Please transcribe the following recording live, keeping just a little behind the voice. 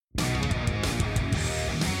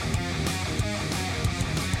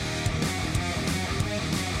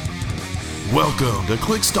Welcome to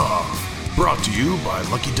Clickstuff, brought to you by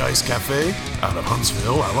Lucky Dice Cafe out of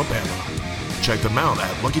Huntsville, Alabama. Check them out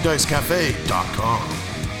at LuckyDiceCafe.com.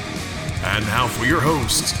 And now for your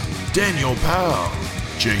hosts, Daniel Powell,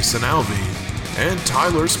 Jason Alvey, and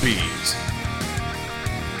Tyler Spees.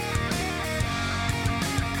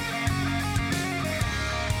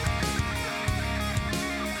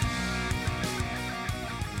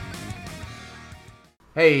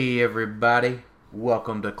 Hey everybody,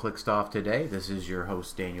 welcome to Clickstuff today. This is your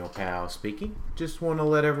host Daniel Powell speaking. Just want to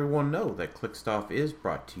let everyone know that Clickstuff is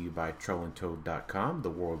brought to you by TrollandToad.com, the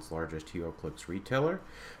world's largest HeroClix retailer.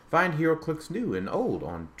 Find HeroClix new and old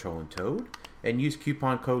on Troll and Toad and use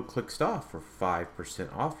coupon code Clickstuff for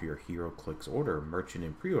 5% off your HeroClix order. Merchant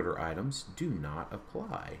and pre-order items do not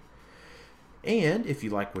apply. And if you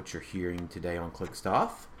like what you're hearing today on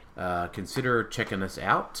Clickstuff, consider checking us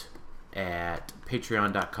out at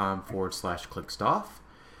patreon.com/clickstuff,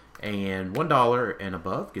 and $1 and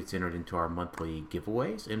above gets entered into our monthly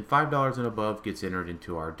giveaways, and $5 and above gets entered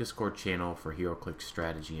into our Discord channel for HeroClix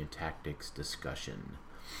strategy and tactics discussion.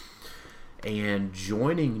 And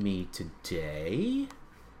joining me today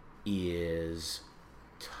is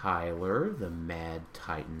Tyler, the Mad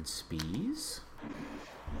Titan Spees.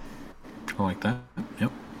 I like that.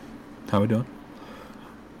 Yep. How we doing?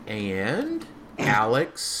 And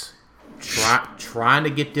Alex, trying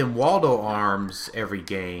to get them Waldo arms every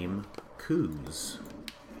game, Coos.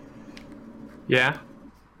 Yeah,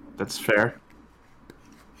 that's fair.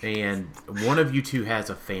 And one of you two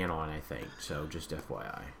has a fan on, I think. So just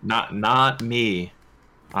FYI. Not me.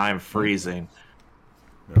 I'm freezing.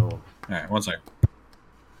 No. All right, one second.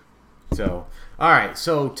 So, all right.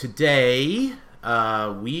 So today, I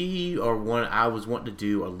was wanting to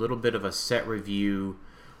do a little bit of a set review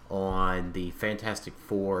on the Fantastic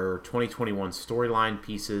Four 2021 storyline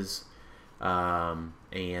pieces, and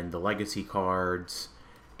the legacy cards,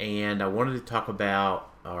 and I wanted to talk about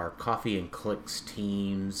our Coffee and Clicks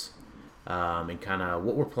teams, and kind of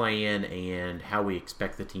what we're playing and how we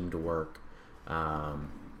expect the team to work.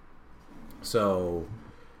 So,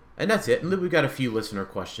 and that's it. And then we've got a few listener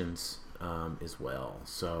questions as well.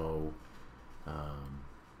 So,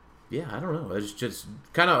 yeah, I don't know. It's just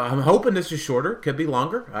kind of, I'm hoping this is shorter. Could be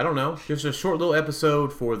longer. I don't know. Just a short little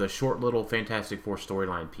episode for the short little Fantastic Four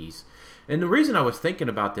storyline piece. And the reason I was thinking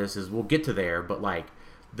about this is we'll get to there, but like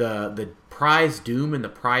the prize Doom and the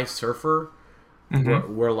prize Surfer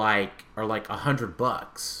are like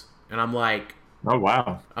 $100. And I'm like, oh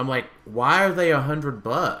wow. I'm like, why are they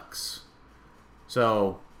 $100?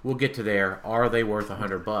 So we'll get to there. Are they worth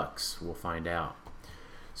 $100? We'll find out.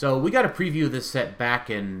 So we got a preview of this set back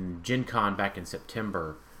in Gen Con back in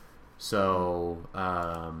September. So,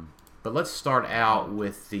 but let's start out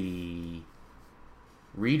with the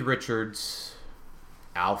Reed Richards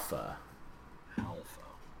Alpha.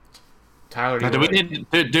 Tyler, Now, do we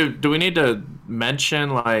need to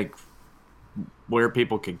mention like where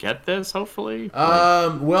people could get this? Hopefully.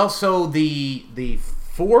 Well, so the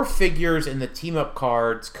 4 figures and the team up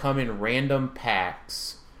cards come in random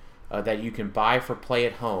packs that you can buy for play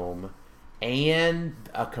at home, and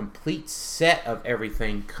a complete set of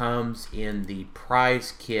everything comes in the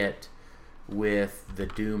prize kit with the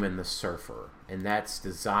Doom and the Surfer, and that's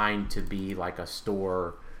designed to be like a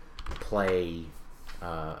store play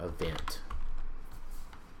event.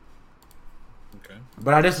 Okay.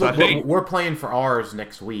 But I just looked. We're playing for ours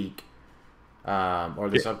next week, or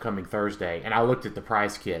this upcoming Thursday, and I looked at the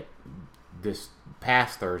prize kit this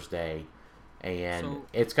past Thursday. And so,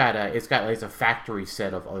 it's a factory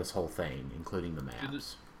set of this whole thing, including the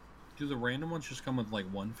maps. Do the random ones just come with like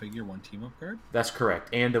one figure, one team up card? That's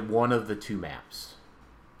correct, and one of the 2 maps.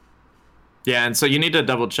 Yeah, and so you need to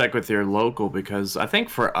double check with your local, because I think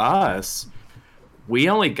for us, we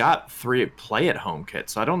only got 3 play at home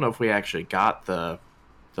kits. So I don't know if we actually got the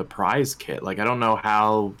prize kit. Like I don't know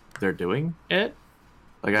how they're doing it.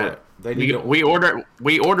 Like we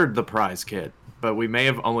ordered the prize kit, but we may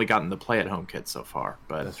have only gotten the play at home kit so far.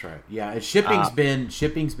 But that's right. Yeah, and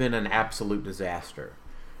shipping's been an absolute disaster.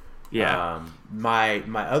 Yeah. My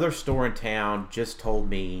other store in town just told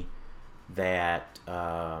me that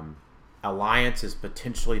Alliance is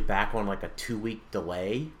potentially back on like a 2-week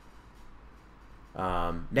delay.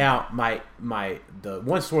 Now the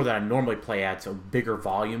one store that I normally play at's a bigger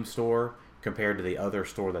volume store compared to the other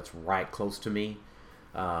store that's right close to me.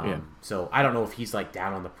 So I don't know if he's like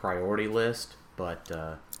down on the priority list, but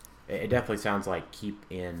it definitely sounds like keep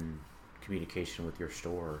in communication with your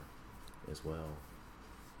store as well.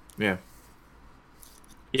 Yeah.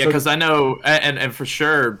 Yeah, because I know, and for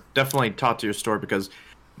sure, definitely talk to your store, because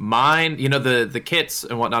mine, you know, the kits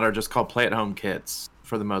and whatnot are just called play-at-home kits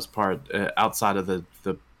for the most part, outside of the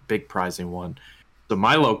big prizing one. So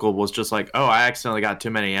my local was just like, oh, I accidentally got too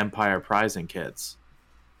many Empire prizing kits.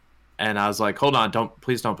 And I was like, hold on,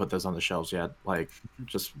 please don't put those on the shelves yet. Like,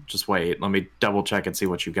 just wait. Let me double check and see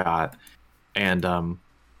what you got. And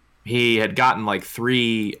he had gotten like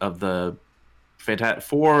three or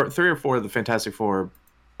four of the Fantastic Four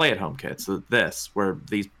play-at-home kits. So where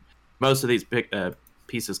most of these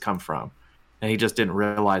pieces come from, and he just didn't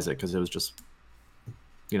realize it because it was just,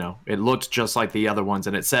 it looked just like the other ones,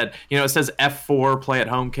 and it said, it says F4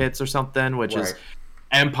 play-at-home kits or something, which is.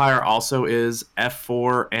 Empire also is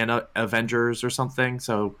F4 and Avengers or something,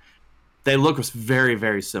 so they look very,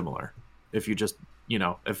 very similar. If you just,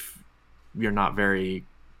 if you're not very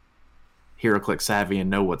HeroClix savvy and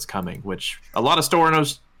know what's coming, which a lot of store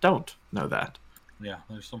owners don't know that. Yeah,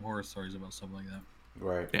 there's some horror stories about stuff like that.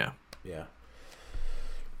 Right. Yeah.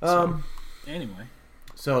 Anyway.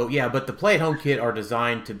 So yeah, but the play-at-home kit are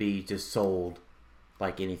designed to be just sold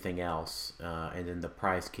like anything else, and then the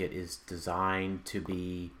prize kit is designed to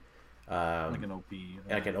be like an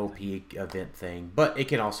OP event thing, but it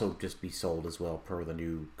can also just be sold as well per the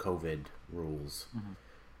new COVID rules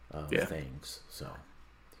of things. So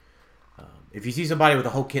if you see somebody with a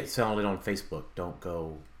whole kit selling it on Facebook, don't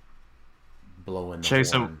go blowing the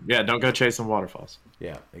chase horn. them. Yeah, don't go chasing waterfalls.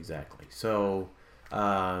 Yeah, exactly. So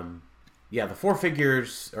the 4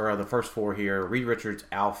 figures, or the first 4 here: Reed Richards,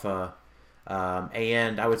 Alpha.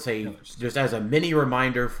 And I would say, just as a mini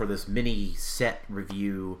reminder for this mini set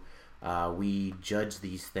review, we judge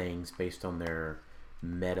these things based on their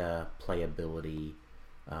meta playability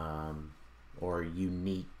or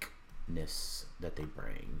uniqueness that they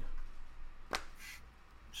bring.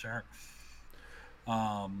 Sure.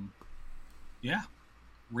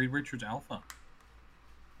 Reed Richards Alpha.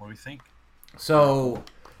 What do we think? So,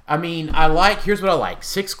 here's what I like.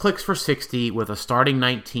 6 clicks for 60 with a starting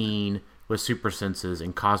 19 with Super Senses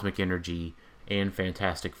and Cosmic Energy and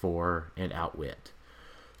Fantastic Four and Outwit.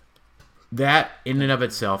 That in and of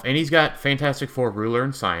itself, and he's got Fantastic Four Ruler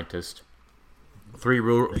and Scientist, three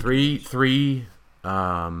relevant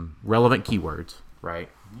keywords, right?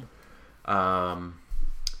 I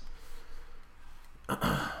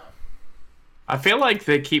feel like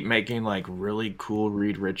they keep making like really cool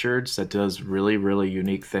Reed Richards that does really, really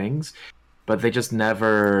unique things, but they just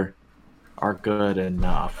never are good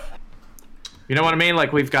enough. You know what I mean?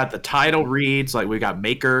 Like, we've got the title reads, like we got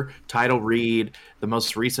Maker, title read. The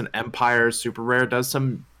most recent Empire Super Rare does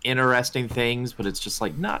some interesting things, but it's just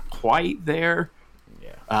like not quite there.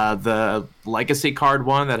 Yeah. The Legacy card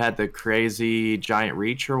one that had the crazy giant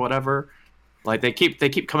reach or whatever. Like, they keep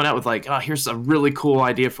coming out with like, oh, here's a really cool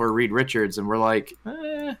idea for Reed Richards, and we're like,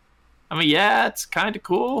 yeah, it's kind of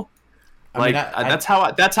cool. Like, that's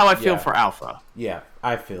how I feel for Alpha. Yeah,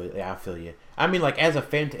 I feel you. I mean, like, as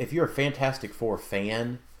if you're a Fantastic Four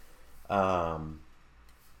fan, you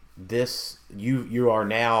are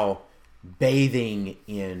now bathing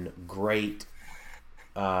in great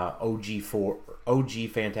OG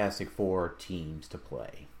Fantastic Four teams to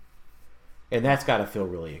play, and that's got to feel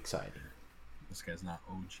really exciting. This guy's not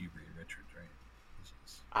OG Reed Richards, right?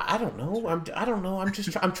 I don't know. I don't know. I'm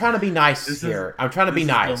trying to be nice here. I'm trying to be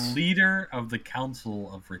nice. The leader of the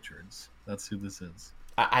Council of Richards. That's who this is.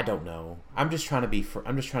 I don't know. I'm just trying to be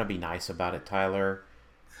nice about it, Tyler.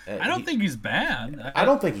 I don't think he's bad. I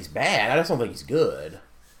don't think he's bad. I just don't think he's good.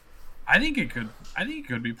 I think it could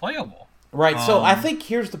be playable. Right. So I think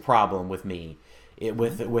here's the problem with me.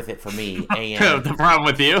 With it for me, and the problem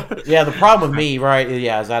with you. Yeah, the problem with me, right?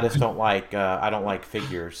 Yeah, is I just don't like I don't like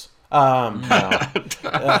figures. So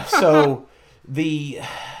the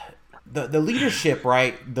leadership,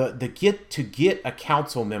 right? The get a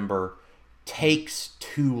council member takes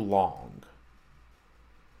too long.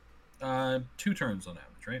 2 turns on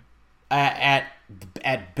average, right? At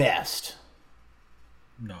best.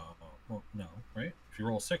 No, right? If you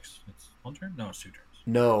roll 6, it's 1 turn. No, it's 2 turns.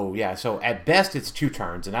 No, yeah. So at best it's 2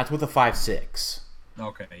 turns, and that's with a 5/6.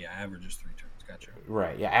 Okay, yeah. Average is 3 turns. Gotcha.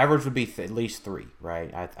 Right. Yeah. Average would be at least 3.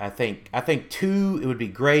 Right. I think 2. It would be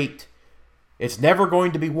great. It's never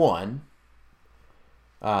going to be 1.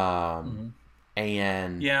 And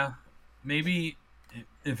yeah, maybe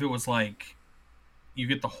if it was like you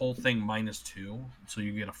get the whole thing -2, so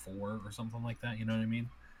you get a 4 or something like that. You know what I mean?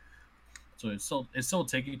 So it's still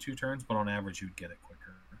taking 2 turns, but on average you'd get it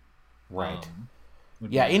quicker. Right.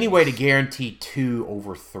 Yeah, any way to guarantee 2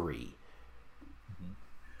 over 3.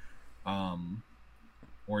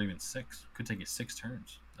 Or even 6. Could take you 6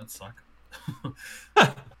 turns. That'd suck.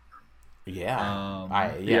 Yeah.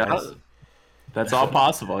 That's all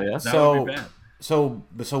possible, yeah. That would be bad. So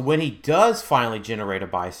when he does finally generate a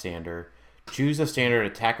bystander, Choose a standard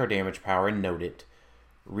attack or damage power and note it.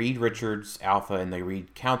 Reed Richards Alpha and the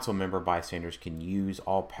Reed Council member bystanders can use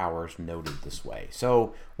all powers noted this way.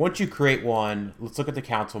 So once you create one, let's look at the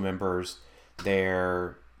council members.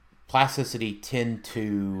 Their plasticity tend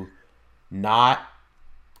to not.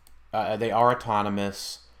 They are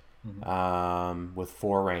autonomous with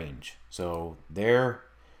 4 range, so they're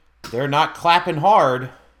not clapping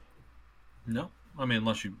hard. No, I mean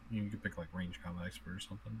unless you could pick like range combat expert or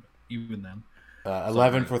something. But even then,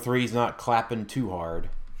 11 for 3 is not clapping too hard.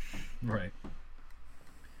 Right.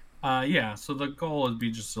 Yeah. So the goal would be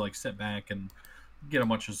just to like sit back and get a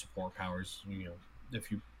bunch of support powers. You know, if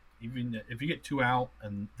you get 2 out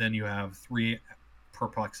and then you have 3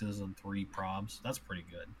 perplexes and 3 probs, that's pretty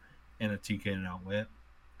good. And a TK and an outwit.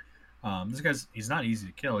 He's not easy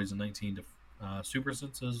to kill. He's a 19 to super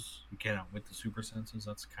senses. You can't outwit the super senses.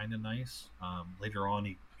 That's kind of nice. Later on,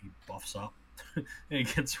 he buffs up and he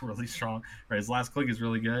gets really strong. Right, his last click is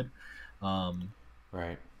really good.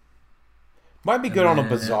 Right. Might be good on a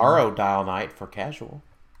Bizarro Dial Knight for casual.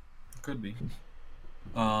 Could be.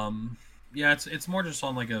 Yeah, it's more just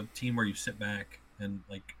on like a team where you sit back and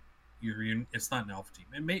like you're it's not an alpha team.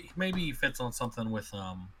 Maybe he fits on something with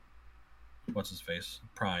what's his face?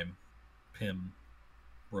 Prime, Pim,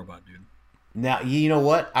 robot dude. Now, you know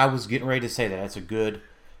what? I was getting ready to say that. That's a good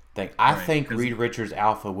thing. I think Reed Richards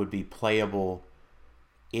Alpha would be playable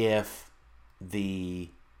if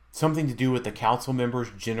something to do with the council members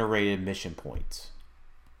generated mission points.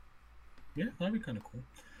 Yeah, that'd be kind of cool.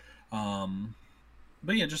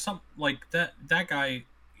 But yeah, just something like that. That guy,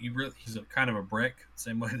 he's a kind of a brick.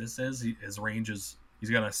 Same way this is. His range is he's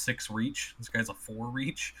got a 6 reach. This guy's a 4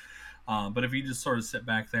 reach. But if you just sort of sit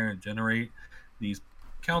back there and generate these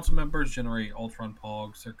council members, generate Ultron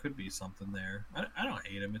Pogs, there could be something there. I don't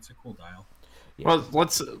hate him. It's a cool dial. Yeah. Well,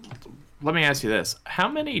 let me ask you this: how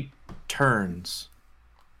many turns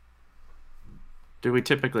do we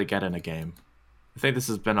typically get in a game? I think this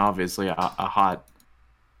has been obviously a hot,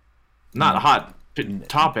 not a hot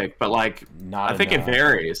topic, but like I think it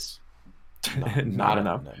varies. Not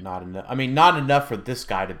enough. Not enough. I mean, not enough for this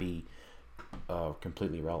guy to be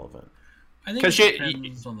completely relevant. I think it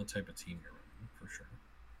depends on the type of team you're running, for sure.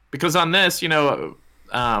 Because on this,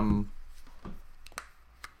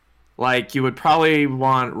 like you would probably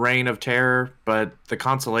want Reign of Terror, but the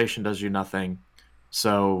Consolation does you nothing.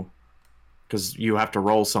 So, because you have to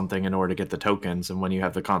roll something in order to get the tokens, and when you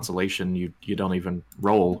have the Consolation, you don't even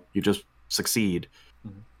roll; you just succeed.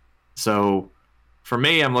 Mm-hmm. So, for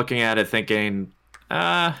me, I'm looking at it thinking,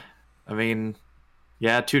 I mean,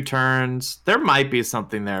 yeah, 2 turns. There might be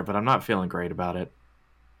something there, but I'm not feeling great about it.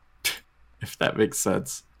 If that makes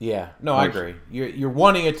sense. Yeah, no, I agree. You're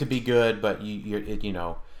wanting it to be good, but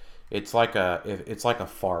it's like a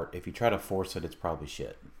fart. If you try to force it, it's probably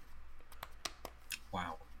shit.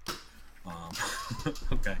 Wow.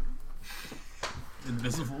 Okay.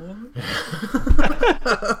 Invisible Woman?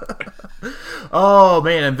 Oh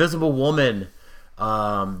man, Invisible Woman.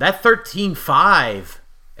 That 13.5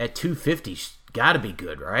 at 250's got to be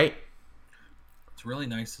good, right? It's really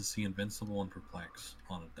nice to see Invincible and Perplex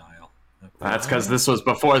on a dial. That's because this was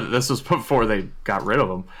before they got rid of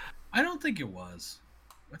them. I don't think it was.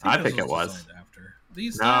 I think it was. After.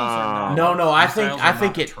 These dials are not. No. I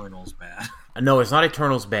think Eternal's bad. No, it's not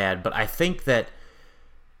Eternal's bad, but I think that.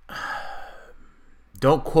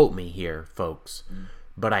 Don't quote me here, folks,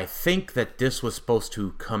 but I think that this was supposed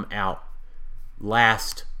to come out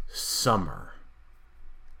last summer.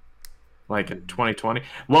 Like in 2020?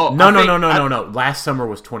 Well, no. Last summer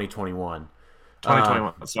was 2021.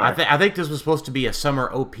 2021. Sorry. I think this was supposed to be a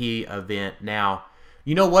summer OP event. Now,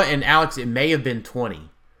 you know what? And Alex, it may have been 20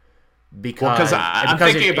 because I'm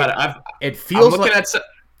thinking about it. It feels like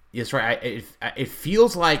yes, right. It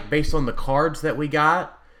feels like based on the cards that we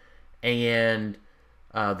got and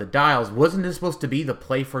the dials, wasn't this supposed to be the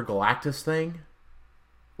Play for Galactus thing?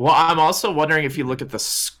 Well, I'm also wondering if you look at the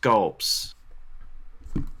sculpts.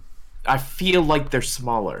 I feel like they're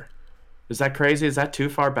smaller. Is that crazy? Is that too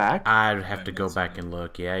far back? I'd have to go back and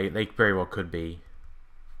look. Yeah, they very well could be.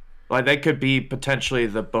 Like they could be potentially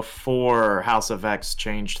the before House of X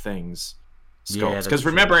changed things sculpts. Because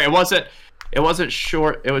remember, it wasn't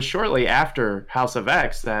short. It was shortly after House of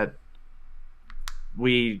X that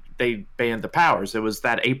they banned the powers. It was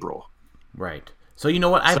that April. Right. So you know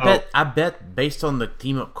what? I bet based on the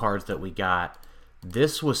team up cards that we got,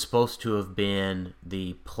 this was supposed to have been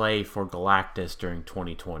the Play for Galactus during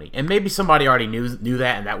 2020, and maybe somebody already knew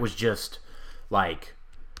that, and that was just like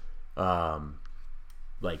common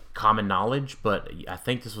knowledge. But I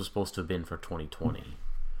think this was supposed to have been for 2020.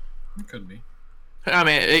 It could be. I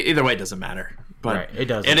mean, either way, it doesn't matter. But right. It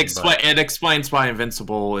doesn't. It explains why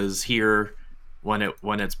Invincible is here when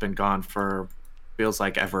it's been gone for feels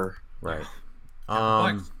like ever. Right.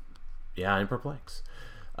 Perplex. Yeah, I'm perplexed.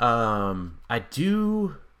 I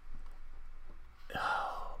do.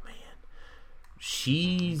 Oh man,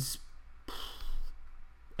 she's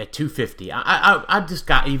at 250. I just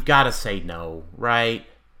you've got to say no, right?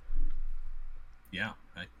 Yeah,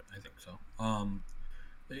 I think so.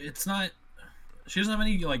 It's not. She doesn't have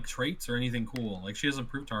any like traits or anything cool. Like she has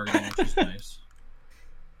improved targeting, which is nice.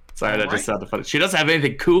 Sorry, that just sounded funny. She doesn't have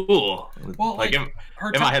anything cool. Well, like in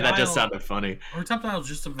my head, that just sounded funny. Her top dial is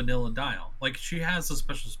just a vanilla dial. Like she has a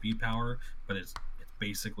special speed power, but it's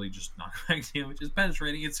basically just knockback damage. It's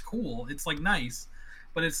penetrating. It's cool. It's like nice,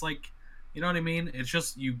 but it's like, you know what I mean? It's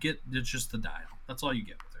just it's just the dial. That's all you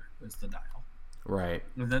get with her. Is the dial. Right.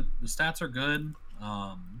 And then the stats are good,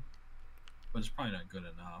 but it's probably not good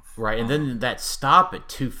enough. Right, and then that stop at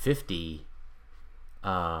 250.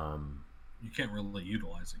 You can't really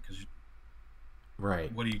utilize it because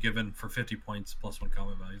right. What are you given for 50 points plus 1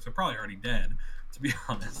 combat values? They're probably already dead, to be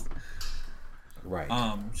honest. Right.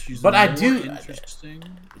 But I do. Interesting.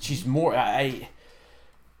 She's more. Man,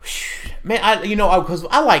 because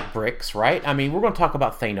I like bricks, right? I mean, we're going to talk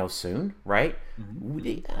about Thanos soon, right?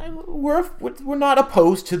 Mm-hmm. We're not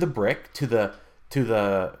opposed to the brick, to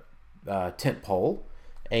the tent pole,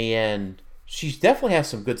 and she definitely has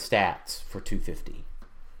some good stats for 250.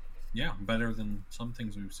 Yeah, better than some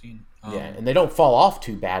things we've seen. Yeah, and they don't fall off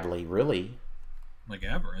too badly, really. Like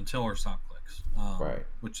ever, until her stop clicks. Right.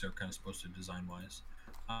 Which they're kind of supposed to design-wise.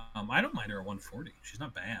 I don't mind her at 140. She's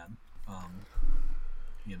not bad.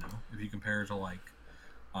 If you compare her to, like,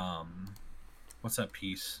 what's that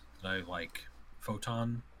piece that I like?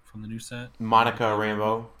 Photon from the new set? Monica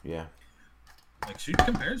Rambeau, yeah. Like, she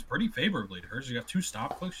compares pretty favorably to her. She's got 2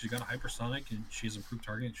 stop clicks, she's got a hypersonic, and she has improved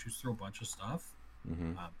target and shoots through a bunch of stuff.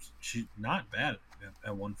 Mm-hmm. She's not bad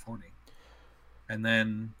at 140. And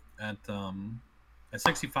then at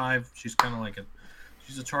 65, she's kind of like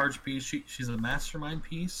she's a charge piece. She's a mastermind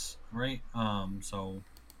piece, right? So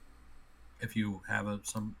if you have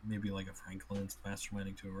maybe like a Franklin's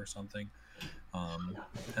masterminding to her or something, and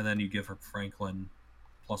then you give her Franklin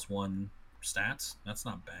 +1 stats, that's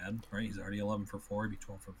not bad, right? He's already 11 for 4, he'd be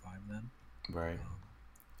 12 for 5 then. Right.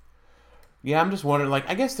 Yeah, I'm just wondering, like,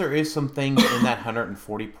 I guess there is some things in that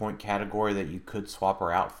 140 point category that you could swap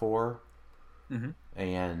her out for,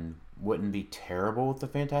 and wouldn't be terrible with the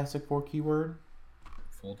Fantastic Four keyword.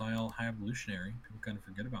 Full dial High Evolutionary. People kind of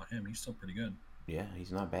forget about him. He's still pretty good. Yeah,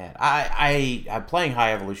 he's not bad. I'm playing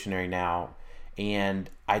High Evolutionary now, and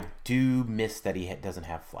I do miss that he doesn't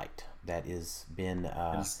have flight. That has been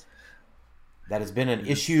an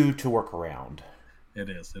issue to work around. It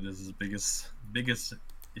is. It is his biggest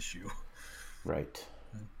issue. Right.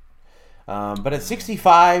 But at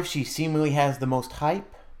 65, she seemingly has the most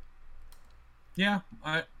hype. Yeah,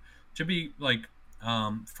 to be like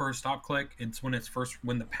for a stop click, it's when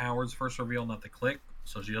the power's first revealed, not the click.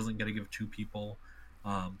 So she doesn't get to give 2 people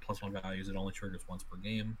 +1 values. It only triggers once per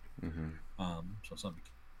game. So something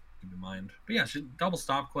to keep in mind. But yeah, she double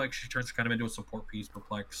stop click. She turns kind of into a support piece,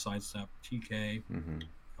 perplex, sidestep, TK.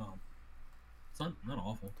 It's not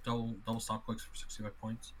awful. Double stop clicks for 65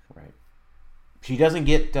 points. Right. She doesn't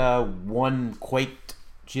get one quaked.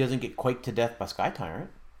 She doesn't get quaked to death by Sky Tyrant.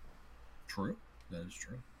 True. That is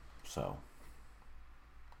true. So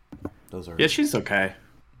those are. Yeah, she's okay.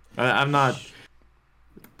 I'm not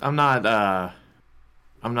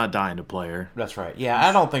dying to play her. That's right. Yeah,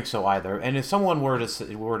 I don't think so either. And if someone were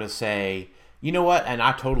to say, you know what, and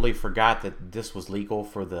I totally forgot that this was legal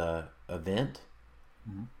for the event,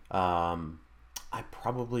 I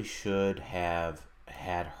probably should have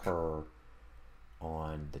had her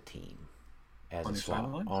on the team as a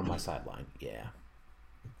swap on my sideline. Yeah.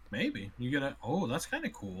 Maybe you get that's kind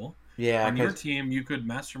of cool. Yeah. On your team, you could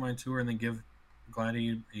mastermind to her and then give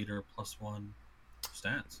Gladiator +1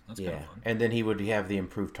 stats. That's kind of fun. And then he would have the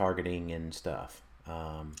improved targeting and stuff.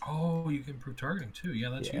 You can improve targeting too. Yeah,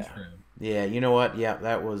 that's huge for him. Yeah, you know what? Yeah,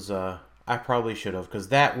 that was. I probably should have, because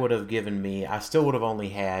that would have given me. I still would have only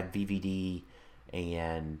had VVD,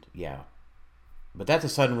 and yeah. But that's a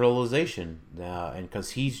sudden realization, and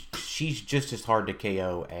because she's just as hard to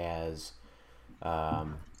KO as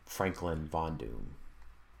Franklin Von Doom.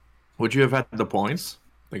 Would you have had the points?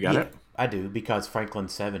 They got it? I do, because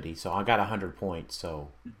Franklin's 70, so I got 100 points, so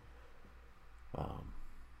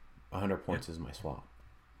 100 points is my swap.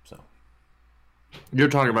 So you're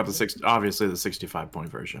talking about obviously the 65 point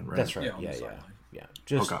version, right? That's right. Yeah.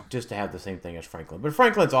 Just to have the same thing as Franklin. But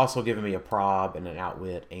Franklin's also given me a prob and an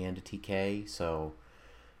outwit and a TK, so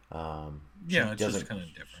Yeah, it's just kind of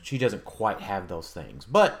different. She doesn't quite have those things.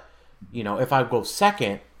 But if I go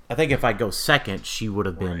second, I think if I go second, she would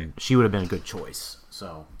have been a good choice.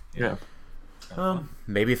 So Yeah.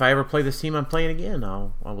 maybe if I ever play this team I'm playing again, I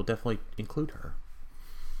will definitely include her.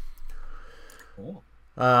 Cool.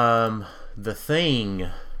 The Thing.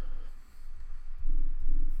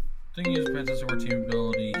 Thing uses Fantastic Four team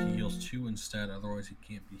ability. He heals 2 instead, otherwise he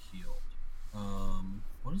can't be healed.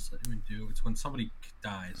 What does that even do? It's when somebody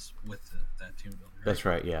dies with that team ability, right? That's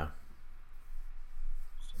right, yeah.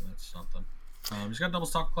 So that's something. He's got double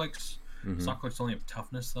stock clicks. Mm-hmm. Stock clicks only have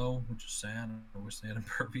toughness, though, which is sad. I wish they had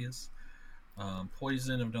impervious.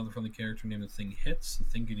 Poison of another friendly character named The Thing hits. The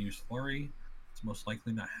Thing can use Flurry. It's most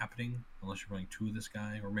likely not happening unless you're running 2 of this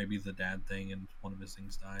guy, or maybe the dad thing and one of his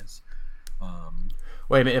things dies.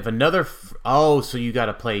 Wait a minute. If another... so you got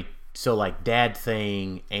to play... So, like, Dad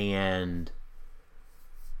Thing and...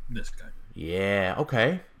 This guy. Yeah,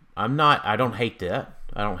 okay. I don't hate that.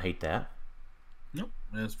 Nope.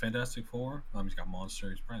 It's Fantastic Four. He's got Monster.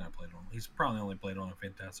 He's probably not played on... He's probably only played on a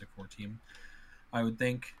Fantastic Four team, I would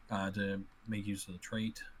think, to make use of the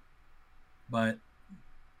trait. But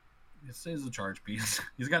it stays a charge piece.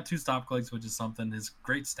 He's got 2 stop clicks, which is something. His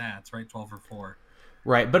great stats, right? 12 for 4.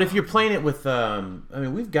 Right, but if you're playing it with,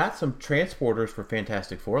 we've got some transporters for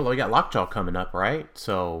Fantastic Four. We got Lockjaw coming up, right?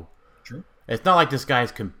 So True. It's not like this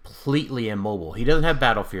guy's completely immobile. He doesn't have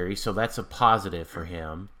Battle Fury, so that's a positive for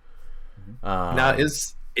him. Now,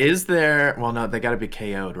 is there... Well, no, they got to be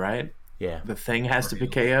KO'd, right? Yeah. The Thing has to be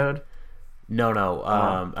KO'd?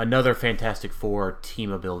 No. Another Fantastic Four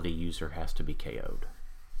team ability user has to be KO'd.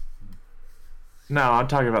 No, I'm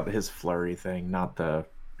talking about his Flurry thing, not the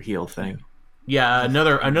heal thing. Yeah,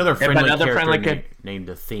 another friendly character kid named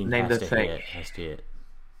The Thing named has The to Thing. has to hit.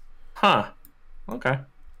 Huh. Okay.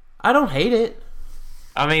 I don't hate it.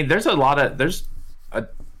 I mean, there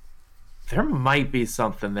might be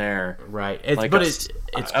something there. Right. It's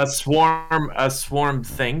a swarm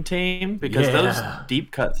thing team, because those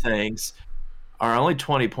deep cut things are only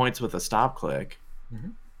 20 points with a stop click. Mm-hmm.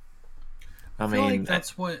 I feel mean, like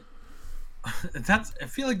that's what... I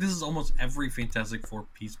feel like this is almost every Fantastic Four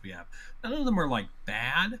piece we have. None of them are like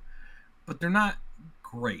bad, but they're not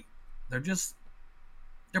great. They're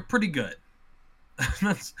pretty good.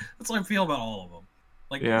 That's how I feel about all of them.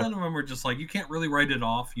 Like, none of them are just like, you can't really write it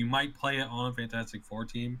off. You might play it on a Fantastic Four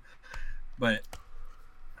team, but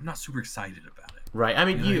I'm not super excited about it. Right. I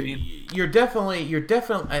mean, you're definitely.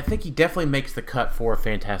 I think he definitely makes the cut for a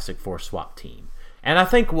Fantastic Four swap team. And I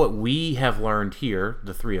think what we have learned here,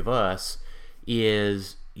 the 3 of us,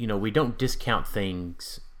 is we don't discount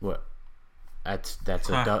things. What? That's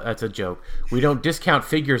a joke. We don't discount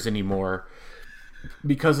figures anymore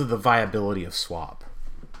because of the viability of swap.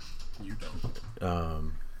 You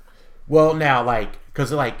don't. Well, now,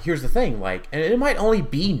 because here's the thing, and it might only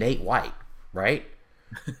be Nate White, right?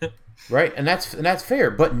 Right, and that's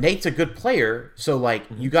fair. But Nate's a good player, so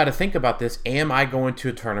you got to think about this. Am I going to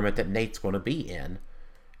a tournament that Nate's going to be in?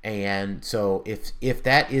 And so if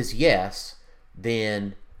that is yes,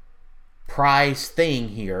 then prize Thing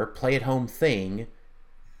here, play at home Thing.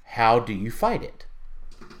 How do you fight it?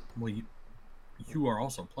 Well, you are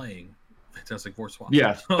also playing Fantastic Four swap.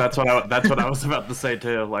 Yeah, that's what I was about to say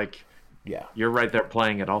too. Yeah, you're right there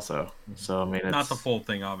playing it also. So I mean, it's not the full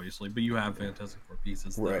thing, obviously, but you have Fantastic Four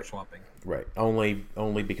pieces that are swapping. Right. Only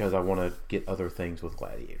because I want to get other things with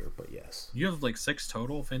Gladiator, but yes. You have 6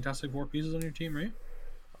 total Fantastic Four pieces on your team, right?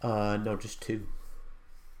 No, just 2.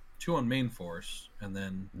 2 on main force, and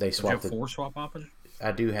then they swap. You have 4 swap options.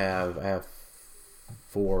 I have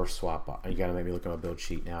 4 swap. You got to make me look at my build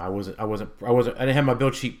sheet now. I didn't have my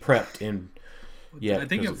build sheet prepped in yet. I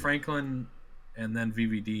think you have Franklin, and then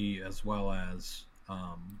VVD as well as.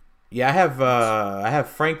 Yeah, I have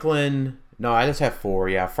Franklin. No, I just have 4.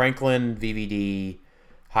 Yeah, Franklin, VVD,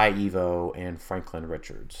 High Evo, and Franklin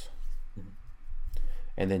Richards. Mm-hmm.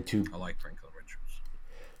 And then 2. I like Franklin Richards.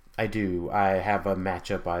 I do. I have a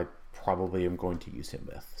matchup I probably am going to use him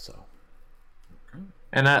with. So. Okay.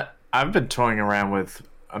 And I've been toying around with.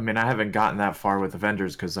 I mean, I haven't gotten that far with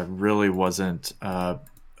Avengers because I really wasn't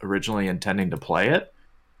originally intending to play it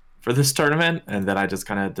for this tournament, and then I just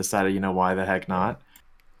kind of decided, why the heck not?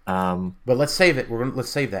 But let's save it. Let's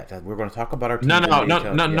save that. We're going to talk about our team. No.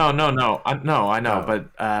 I know,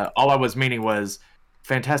 but all I was meaning was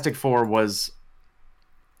Fantastic Four was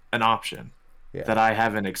an option that I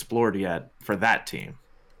haven't explored yet for that team.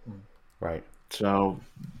 Right. So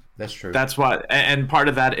that's true. That's what, and part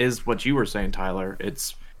of that is what you were saying, Tyler.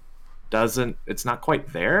 It's not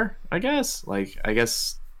quite there. I guess. I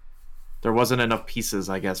guess there wasn't enough pieces.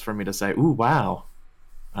 I guess for me to say, "Ooh, wow."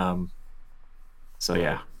 So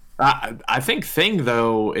yeah. I think Thing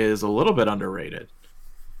though is a little bit underrated.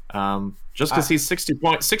 Just because he's 60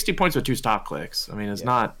 points with 2 stop clicks. I mean, it's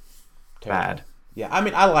not bad. Yeah, I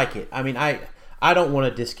mean, I like it. I mean, I don't want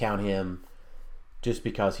to discount him just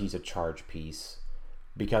because he's a charge piece.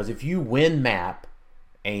 Because if you win map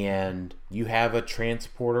and you have a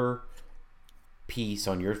transporter piece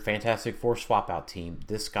on your Fantastic Four swap out team,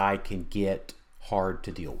 this guy can get hard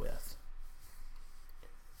to deal with.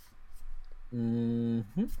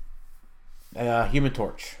 Mm-hmm. Human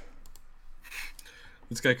Torch.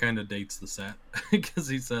 This guy kind of dates the set because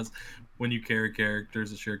he says when you carry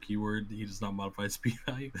characters a shared keyword, he does not modify speed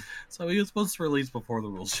value. So he was supposed to release before the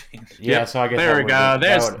rules changed. Yeah, so I guess there we go.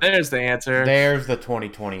 There's the answer. There's the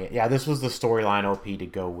 2020. Yeah, this was the storyline OP to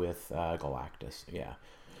go with Galactus. Yeah,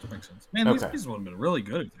 that makes sense. Man, these pieces would have been really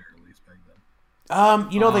good if they were released back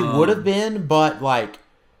then. You know, they would have been, but like,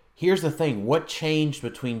 here's the thing: what changed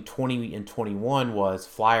between 20 and 21 was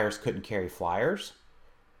flyers couldn't carry flyers.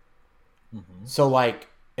 Mm-hmm. So, like,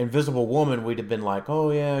 Invisible Woman, we'd have been like,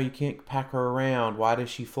 oh, yeah, you can't pack her around. Why does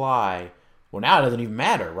she fly? Well, now it doesn't even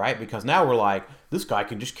matter, right? Because now we're like, this guy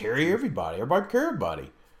can just carry everybody. Everybody can carry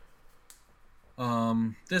everybody.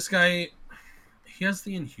 This guy, he has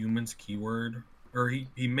the Inhumans keyword. Or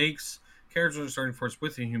he makes characters starting force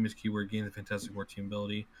with the Inhumans keyword gain the Fantastic Four team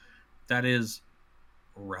ability. That is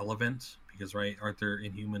relevant because, right, aren't there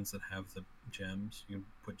Inhumans that have the gems? You can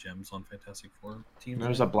put gems on Fantastic Four teams.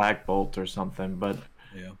 There's a Black Bolt or something, but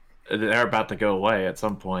yeah, they're about to go away at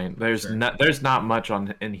some point. There's not much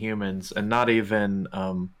on Inhumans, and not even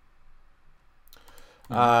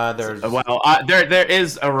there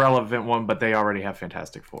is a relevant one, but they already have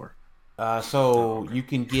Fantastic Four. You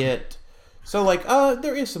can get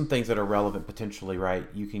there is some things that are relevant potentially, right?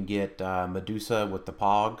 You can get Medusa with the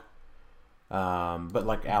Pog. But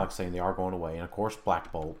like Alex saying, they are going away. And of course,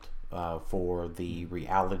 Black Bolt for the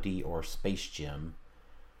reality or space gem.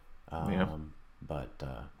 But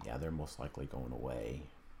they're most likely going away.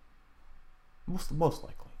 Most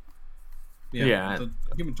likely. Yeah. The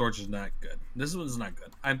Human Torch is not good. This one's not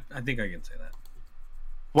good. I think I can say that.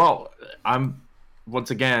 Well,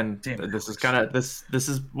 once again. This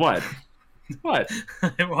is what. What?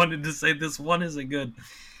 I wanted to say this one isn't good.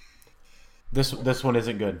 This one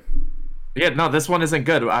isn't good. Yeah, no, this one isn't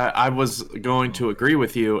good. I was going to agree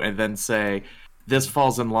with you and then say this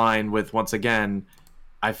falls in line with, once again,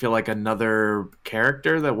 I feel like another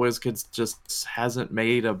character that WizKids just hasn't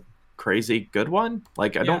made a crazy good one.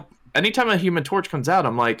 Like, anytime a Human Torch comes out,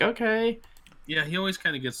 I'm like, okay. Yeah, he always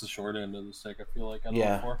kind of gets the short end of the stick, I feel like.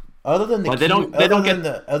 Other than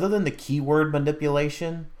the keyword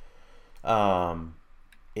manipulation,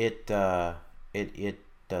 it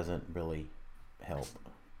doesn't really help.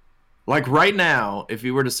 Like right now, if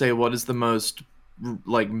you were to say what is the most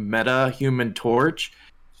like meta Human Torch,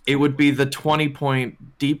 it would be the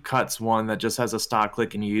 20-point deep cuts one that just has a stock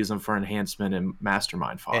click and you use them for enhancement and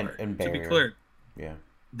mastermind fodder. And barrier. To be clear,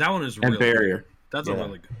 that one is really barrier. Good. That's a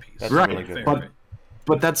really good piece. That's right, really good.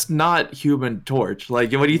 But that's not Human Torch.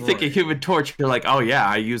 Like when you think of Human Torch, you're like, oh yeah,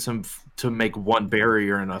 I use him to make one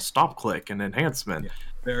barrier and a stop click and enhancement. Yeah.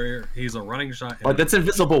 Barrier. He's a running shot. But that's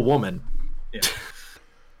Invisible Woman. Yeah.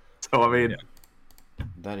 So I mean,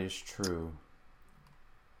 that is true.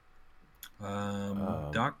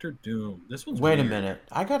 Doctor Doom. This one's wait weird. a minute.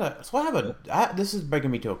 This is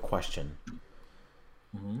bringing me to a question.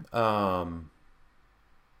 Mm-hmm.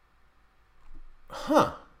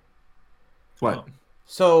 What?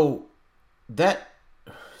 So that.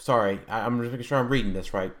 Sorry, I'm just making sure I'm reading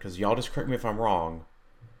this right because y'all just correct me if I'm wrong.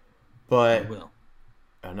 But I will.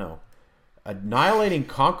 I know. Annihilating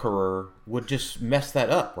Conqueror would just mess that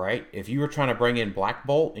up, right? If you were trying to bring in Black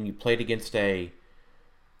Bolt and you played against a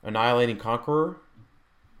Annihilating Conqueror.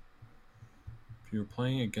 If you're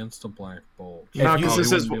playing against a Black Bolt, because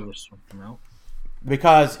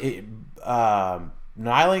it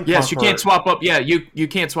Annihilating. Yes, Conqueror, you can't swap up. Yeah, you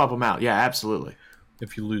can't swap them out. Yeah, absolutely.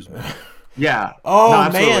 If you lose one. Yeah. Oh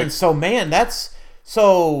man, that's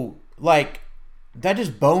so like. That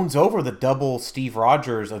just bones over the double Steve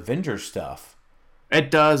Rogers Avengers stuff.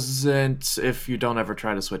 It doesn't if you don't ever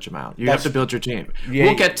try to switch them out. You have to build your team. Yeah,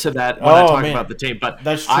 we'll get to that when I talk about the team. But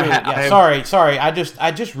that's true. Sorry. I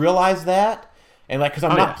just realized that, and like because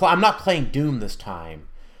I'm not playing Doom this time,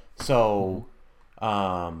 so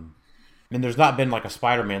and there's not been like a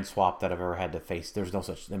Spider-Man swap that I've ever had to face. There's no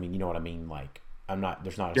such. I mean, you know what I mean. Like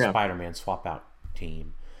there's not a Spider-Man swap out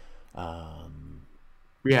team.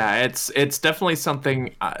 Yeah, it's definitely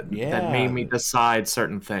something that made me decide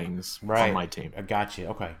certain things on my team. I got you.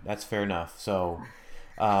 Okay, that's fair enough. So,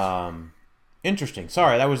 Interesting.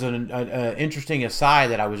 Sorry, that was an interesting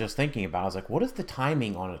aside that I was just thinking about. I was like, what is the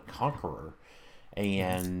timing on a Conqueror?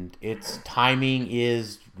 And its timing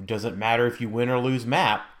doesn't matter if you win or lose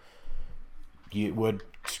map. It would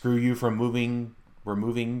screw you from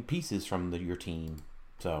removing pieces from your team.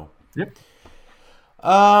 So. Yep.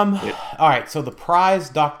 All right. So the prize,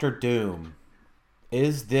 Dr. Doom.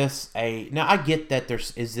 Is this now? I get that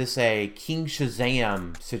is this a King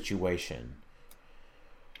Shazam situation?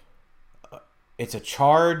 It's a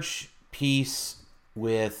charge piece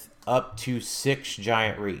with up to 6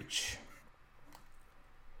 giant reach.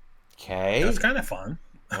 Okay. That's kind of fun.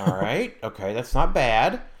 All right. Okay, that's not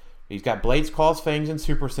bad. He's got Blades, Claws, Fangs, and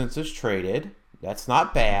Super Senses traded. That's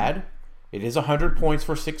not bad. It is 100 points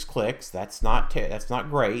for 6 clicks. That's not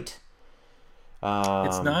great.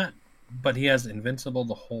 It's not, but he has Invincible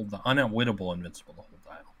to hold the Unoutwittable Invincible to hold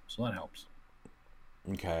dial, so that helps.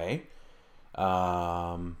 Okay.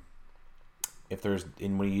 When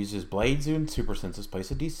he uses Blades and Super Senses, place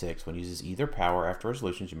a D6. When he uses either power after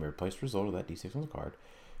resolutions, you may replace the result of that D6 on the card.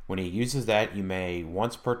 When he uses that, you may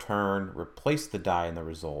once per turn replace the die in the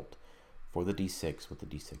result for the D6 with the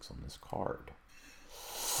D6 on this card.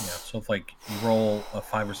 Yeah, so if like you roll a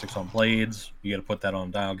 5 or 6 on Blades, you got to put that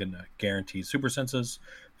on dial, getting a guaranteed Super Senses.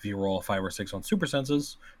 If you roll a 5 or 6 on Super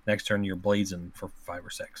Senses, next turn you're Blades in for 5 or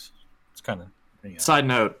 6. It's kind of Side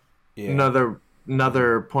note,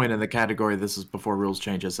 another point in the category. This is before rules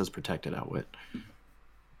change. It says protected outwit.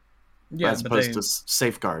 Yeah, as opposed to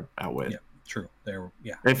safeguard outwit. Yeah, true.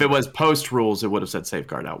 If it was post rules, it would have said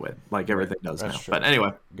safeguard outwit, like everything does now. True. But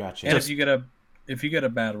anyway, gotcha. And if you get a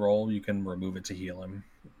bad roll, you can remove it to heal him.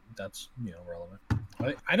 That's relevant.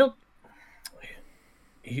 I don't.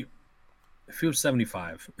 If he was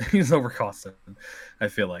 75, he's overcosted. I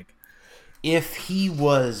feel like. If he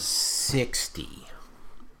was 60.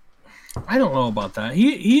 I don't know about that.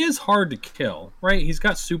 He is hard to kill, right? He's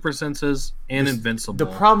got Super Senses and Invincible. The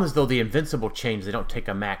problem is, though, the Invincible chains, they don't take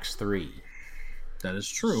a max 3. That is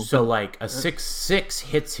true. So, like, a 6/6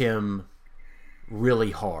 hits him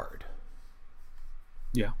really hard.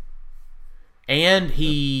 Yeah. And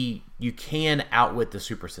you can outwit the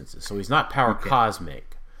Super Senses. So he's not power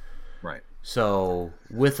cosmic. Right. So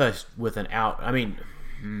with an out, I mean...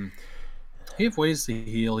 He have ways to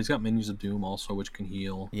heal. He's got Minions of Doom also, which can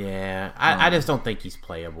heal. Yeah, I just don't think he's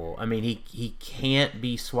playable. I mean, he can't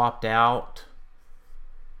be swapped out.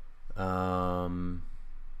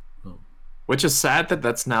 Which is sad that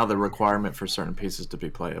that's now the requirement for certain pieces to be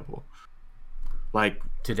playable. Like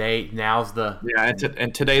now's the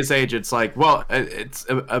in today's age, it's like, well, it's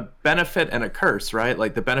a benefit and a curse, right?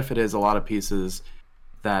 Like the benefit is a lot of pieces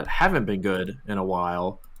that haven't been good in a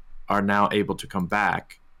while are now able to come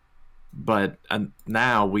back. But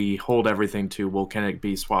now we hold everything to, well, can it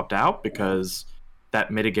be swapped out? Because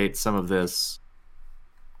that mitigates some of this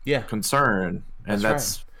concern. And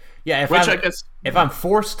that's right. Yeah, if I'm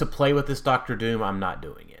forced to play with this Dr. Doom, I'm not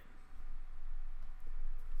doing it.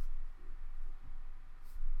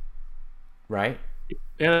 Right?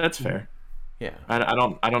 Yeah, that's fair. Yeah. I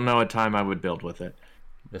don't know a time I would build with it.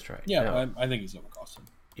 That's right. Yeah, no. I think he's overcosted.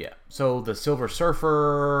 Yeah. So the Silver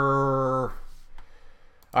Surfer...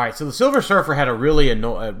 All right, so the Silver Surfer had a really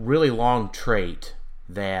long trait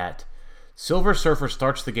that Silver Surfer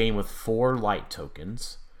starts the game with 4 light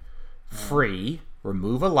tokens. Free,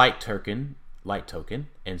 remove a light token,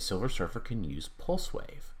 and Silver Surfer can use Pulse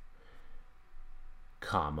Wave.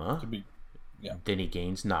 Then he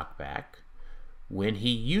gains knockback. When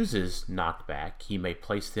he uses knockback, he may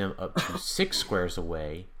place them up to 6 squares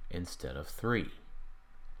away instead of 3.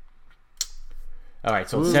 All right,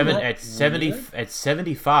 so at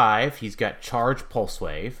 75, he's got Charge Pulse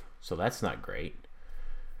Wave, so that's not great.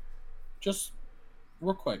 Just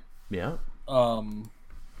real quick. Yeah.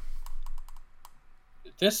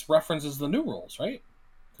 This references the new rules, right?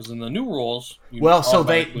 Because in the new rules, so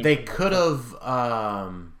they could have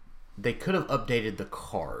updated the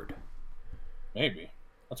card. Maybe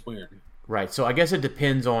that's weird. Right. So I guess it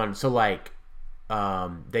depends on. So like,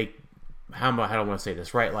 how do I want to say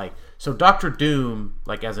this? Right. Like, so Dr. Doom,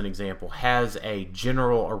 like as an example, has a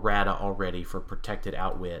general errata already for protected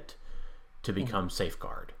outwit to become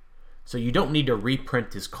safeguard. So you don't need to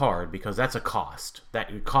reprint his card because that's a cost. That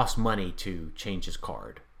it costs money to change his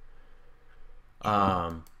card.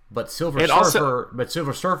 But Silver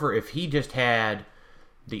Surfer, if he just had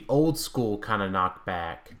the old school kind of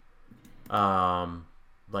knockback,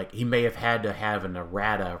 like he may have had to have an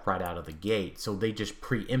errata right out of the gate, so they just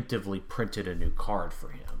preemptively printed a new card for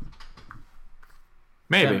him.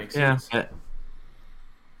 Maybe, yeah.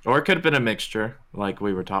 Or it could have been a mixture, like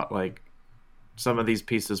we were taught. Like some of these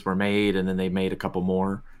pieces were made, and then they made a couple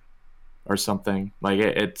more. or something. Like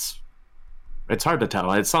it's hard to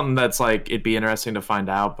tell. It's something that's like it'd be interesting to find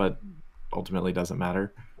out, but ultimately doesn't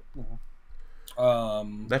matter.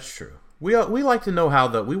 That's true. We like to know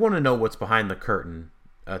we want to know what's behind the curtain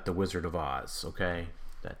at the Wizard of Oz. Okay,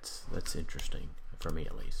 that's interesting for me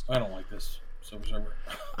at least. I don't like this Silver Surfer.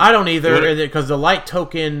 I don't either, because the light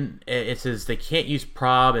token, it says they can't use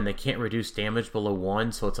prob and they can't reduce damage below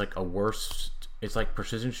 1, so it's like a worse. It's like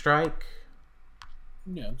precision strike.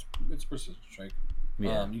 Yeah, it's precision strike.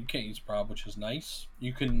 Yeah. You can't use prob, which is nice.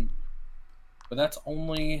 You can, but that's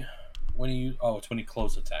only when you. Oh, it's when you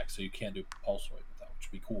close attack, so you can't do pulse wave with that, which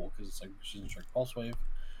would be cool because it's like precision strike pulse wave.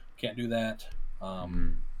 Can't do that.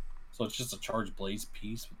 So it's just a charge blaze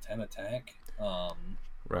piece with 10 attack.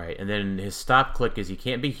 Right, and then his stop click is he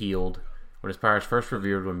can't be healed. When his power is first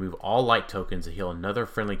revealed, remove all light tokens to heal another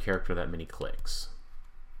friendly character that many clicks.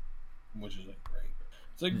 Which is like great.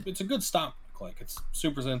 It's a good stop click. It's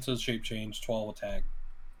super senses, shape change, 12 attack.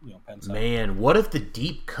 Pen set. Man, what if the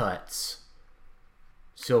deep cuts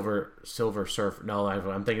Silver Surfer? No,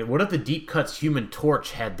 I'm thinking. What if the deep cuts Human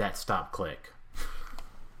Torch had that stop click?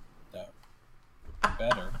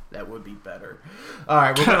 Better. That would be better. All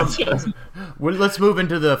right, let's move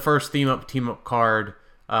into the first team up card.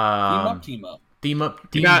 Team up,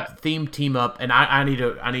 and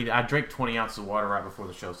I drank 20 ounces of water right before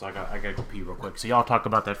the show, so I gotta go pee real quick. So y'all talk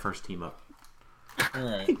about that first team up. All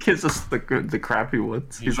right. He gives us the crappy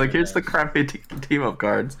ones. He's like, here's the crappy team up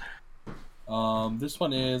cards. This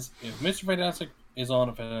one is if Mr. Fantastic is on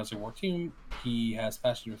a Fantastic Four team, he has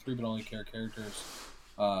Passenger 3, but only characters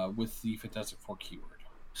with the Fantastic Four keyword.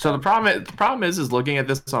 So the problem is looking at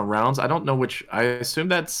this on rounds. I don't know which. I assume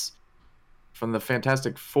that's from the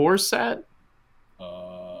Fantastic Four set.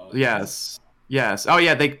 Yes. Oh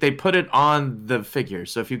yeah, they put it on the figure.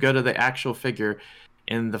 So if you go to the actual figure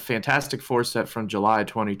in the Fantastic Four set from July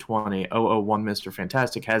 2020, 001 Mr.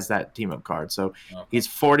 Fantastic has that team up card. So he's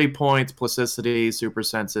 40 points, plasticity, super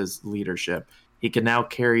senses, leadership. He can now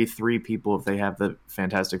carry 3 people if they have the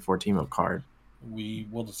Fantastic Four team up card. We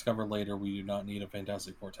will discover later we do not need a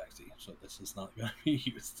Fantastic Four taxi, so this is not going to be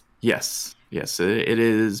used. Yes, it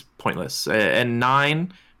is pointless. And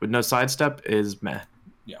 9 with no sidestep is meh.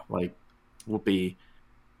 Yeah. Like, whoopee.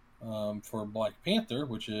 For Black Panther,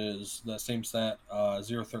 which is the same set,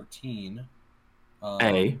 013.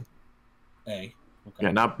 A. Okay.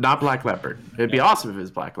 Yeah, not Black Leopard. It'd be awesome if it was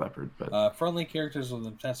Black Leopard. But friendly characters with the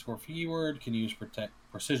Fantastic Four keyword can use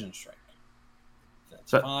Precision Strike.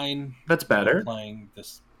 That's fine. That's better. I'm playing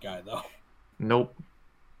this guy, though. Nope.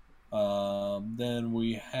 Then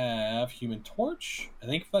we have Human Torch. I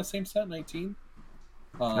think for that same set, 19.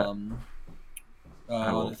 I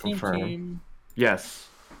will confirm. Team, yes.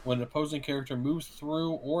 when an opposing character moves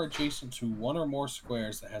through or adjacent to one or more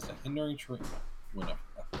squares that has a hindering terrain. When an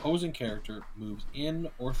opposing character moves in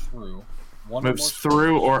or through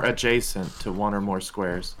or adjacent to one or more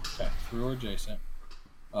squares. Okay, through or adjacent.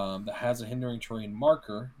 That has a hindering terrain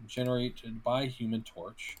marker generated by Human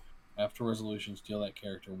Torch. After resolutions, deal that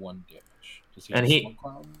character 1 damage. Does he have Smoke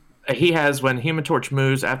Cloud? He has, when Human Torch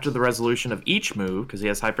moves after the resolution of each move, because he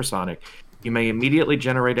has Hypersonic, you may immediately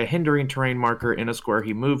generate a hindering terrain marker in a square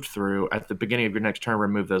he moved through. At the beginning of your next turn,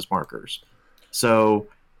 remove those markers. So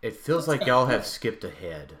it feels like y'all have skipped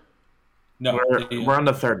ahead. No, we're on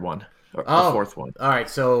the third one. The fourth one. All right,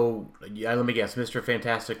 so let me guess. Mr.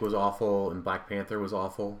 Fantastic was awful and Black Panther was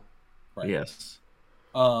awful? Right. Yes.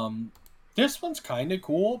 This one's kind of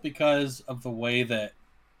cool because of the way that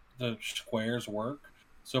the squares work.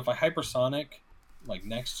 So if I hypersonic, like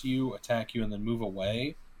next to you, attack you, and then move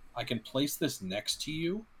away, I can place this next to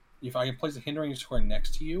you. If I can place a hindering square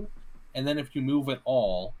next to you, and then if you move at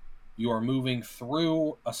all, you are moving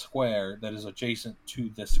through a square that is adjacent to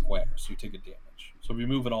this square, so you take a damage. So if you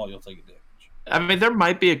move at all, you'll take a damage. I mean, there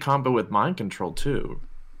might be a combo with mind control too,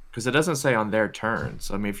 because it doesn't say on their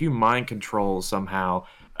turns. I mean, if you mind control somehow,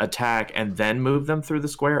 attack, and then move them through the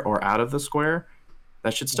square or out of the square,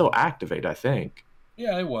 that should still activate, I think.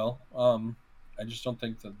 Yeah, it will. I just don't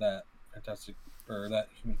think that Fantastic or that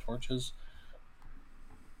Human Torch is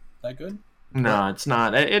that good. No, it's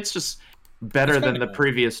not. It's just better than the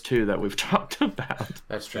previous 2 that we've talked about.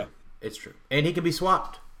 That's true. Yeah. It's true. And he can be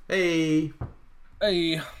swapped. Hey.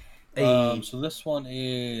 So this one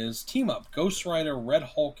is Team Up, Ghost Rider, Red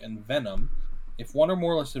Hulk, and Venom. If one or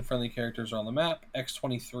more listed friendly characters are on the map,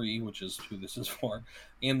 X-23, which is who this is for,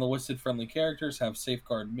 and the listed friendly characters have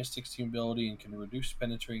Safeguard Mystic's team ability and can reduce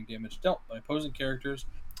penetrating damage dealt by opposing characters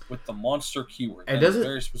with the monster keyword. And that is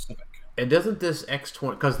very specific. And doesn't this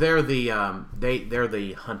X-20, because they're the they're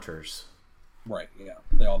the hunters, Right, yeah.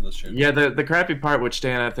 They all have this shit. Yeah, the crappy part, which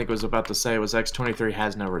Dan I think was about to say, was X-23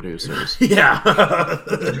 has no reducers. Yeah.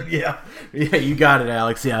 Yeah. Yeah, you got it,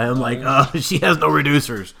 Alex. Yeah, I'm like, she has no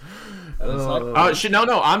reducers. It's like,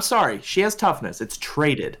 No, I'm sorry. She has toughness. It's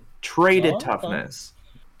traded okay. toughness.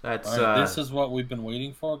 That's all right, this is what we've been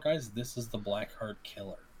waiting for, guys. This is the Blackheart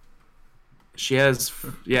Killer. She has,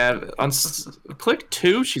 on click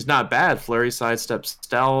 2, she's not bad. Flurry, sidestep,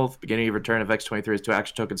 stealth. Beginning of return of X-23 is 2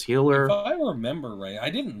 action tokens, healer. If I remember right, I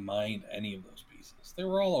didn't mind any of those pieces. They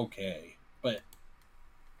were all okay, but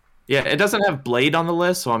Yeah, it doesn't have Blade on the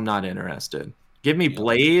list, so I'm not interested. Give me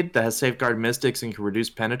Blade that has Safeguard Mystics and can reduce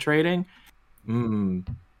penetrating. Then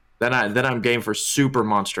I'm game for Super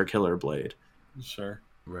Monster Killer Blade. sure.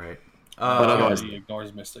 right. But otherwise, He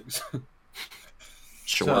ignores mystics.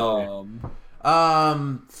 sure. So,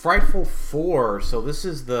 Frightful 4. So this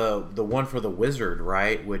is the one for the wizard,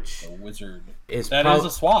 right? Which The wizard. is That is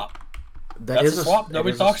a swap. That's a swap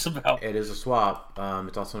nobody talks about. It is a swap.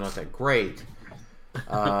 It's also not that great.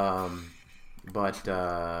 But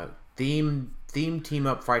theme team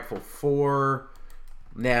up Frightful 4.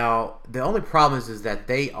 Now the only problem is that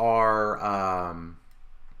they are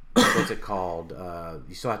what's it called?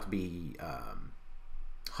 You still have to be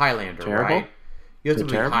Highlander, Terrible? right? You have to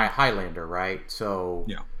be Terrible? Highlander, right? So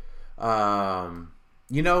Yeah.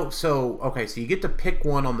 okay, so you get to pick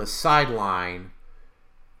one on the sideline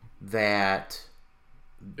that.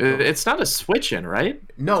 It's not a switch in, right?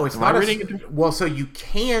 No, it's Am I not. reading it? Well, so you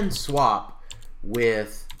can swap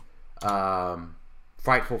with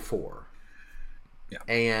Frightful 4. Yeah.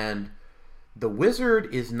 And the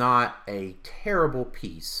wizard is not a terrible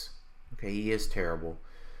piece. Okay, he is terrible.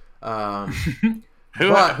 Who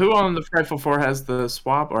But- on the Frightful 4 has the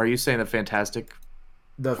swap? Or are you saying the Fantastic?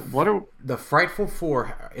 The Frightful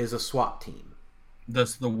 4 is a swap team.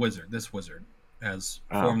 This wizard has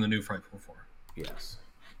formed the new Frightful 4. Yes.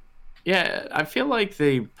 Yeah, I feel like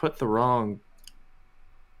they put the wrong.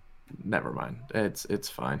 Never mind. It's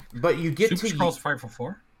fine. But you get Super to Scroll's Frightful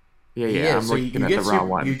 4? Yeah. I'm so looking at the wrong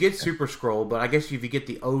one. You get Super Scroll, but I guess if you get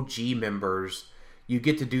the OG members, you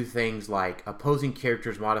get to do things like opposing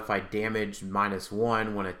characters modify damage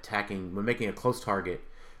 -1 when making a close target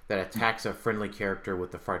that attacks a friendly character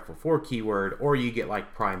with the Frightful 4 keyword, or you get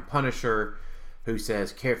like Prime Punisher, who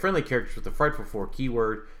says friendly characters with the Frightful 4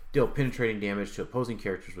 keyword deal penetrating damage to opposing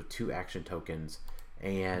characters with 2 action tokens,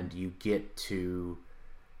 and you get to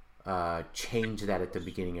change that at the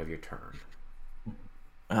beginning of your turn.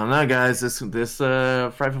 I don't know, guys. This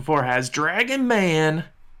Frightful 4 has Dragon Man,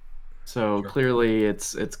 so clearly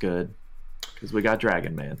it's good because we got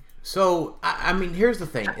Dragon Man. So I mean, here's the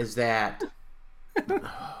thing: is that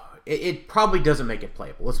it probably doesn't make it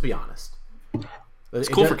playable. Let's be honest. It's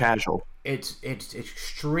cool for casual. It's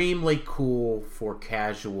extremely cool for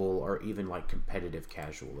casual or even like competitive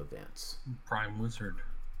casual events. Prime Wizard.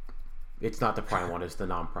 It's not the Prime one; it's the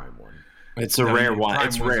non-Prime one. It's a rare one. Prime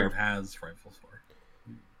It's Wizard rare, has Frightful 4.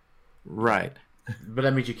 right? But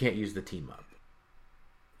that means you can't use the team up.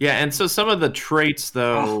 Yeah, and so some of the traits,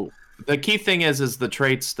 though, the key thing is the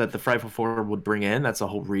traits that the Frightful 4 would bring in. That's the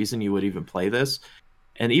whole reason you would even play this,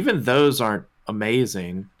 and even those aren't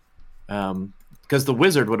amazing, because the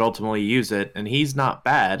wizard would ultimately use it, and he's not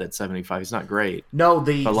bad at 75. He's not great. No,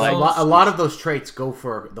 But, like- a lot of those traits go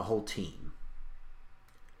for the whole team.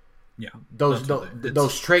 Yeah. Those that's what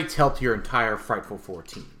those traits help your entire Frightful 4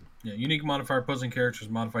 team. Yeah, unique modifier opposing characters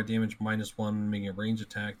modify damage -1, making a range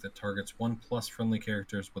attack that targets 1+ friendly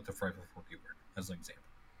characters with the Frightful 4 keyword, as an example.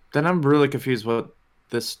 Then I'm really confused what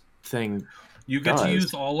this thing. You get to does.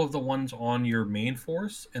 use all of the ones on your main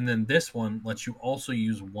force, and then this one lets you also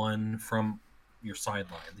use one from your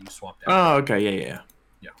sideline that you swapped out. Oh, okay, yeah.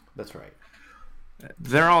 That's right.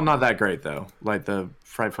 They're all not that great though. Like the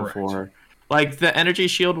Frightful Correct. 4. Like the energy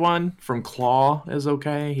shield one from Claw is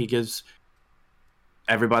okay. He gives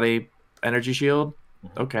everybody energy shield.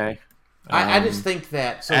 Okay. I just think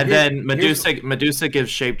that. So and here- then here's- Medusa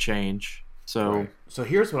gives shape change. So Right. So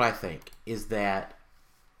here's what I think is that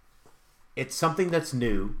it's something that's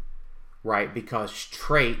new, right? Because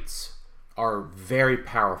traits are very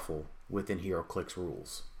powerful within HeroClix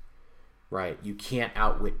rules, right? You can't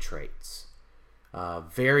outwit traits.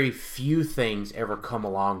 Very few things ever come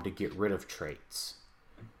along to get rid of traits,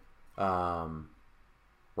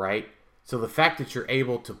 right? So the fact that you're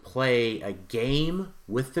able to play a game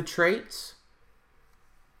with the traits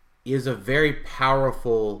is a very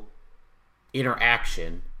powerful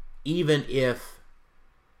interaction, even if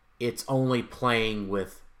it's only playing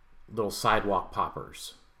with little sidewalk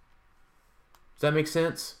poppers. Does that make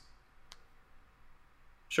sense?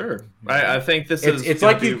 sure. I think this It's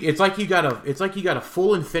like you got a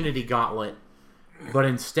full Infinity Gauntlet but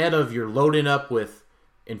instead of you're loading up with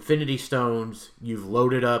Infinity Stones, you've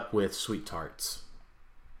loaded up with Sweet Tarts.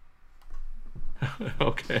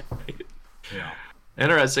 Okay. Yeah.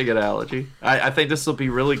 Interesting analogy. I think this will be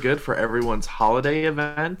really good for everyone's holiday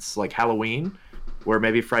events, like Halloween, where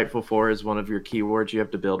maybe Frightful 4 is one of your keywords you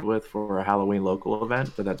have to build with for a Halloween local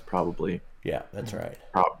event, but that's probably Yeah, that's right.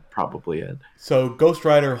 probably it. So Ghost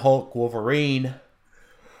Rider, Hulk, Wolverine.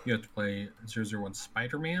 You have to play 001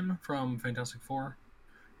 Spider-Man from Fantastic Four.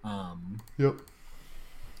 Yep.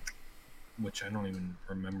 Which I don't even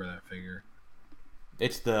remember that figure.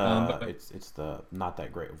 It's the it's the not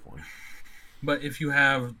that great of one. But if you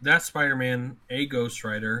have that Spider-Man, a Ghost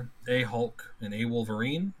Rider, a Hulk, and a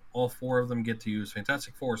Wolverine, all four of them get to use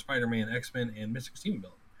Fantastic Four, Spider-Man, X-Men, and Mystic Steam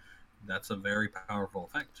ability. That's a very powerful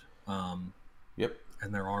effect. Yep.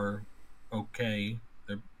 And there are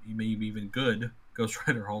maybe even good Ghost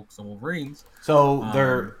Rider Hulks and Wolverines.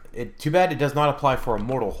 So too bad it does not apply for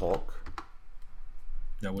Immortal Hulk.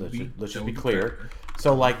 That would Let's just be clear.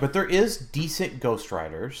 So but there is decent Ghost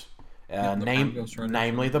Riders.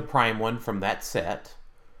 Namely the Prime one from that set.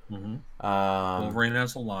 Mm-hmm. Wolverine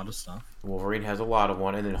has a lot of stuff. Wolverine has a lot of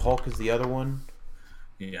one, and then Hulk is the other one.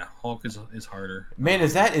 Yeah, Hulk is harder. Man,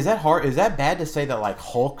 is that hard? Is that bad to say that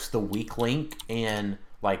Hulk's the weak link in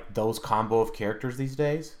those combo of characters these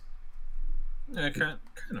days? Yeah, it kind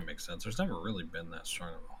of makes sense. There's never really been that strong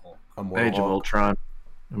of a Hulk. Immortal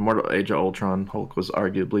Age of Ultron, Hulk was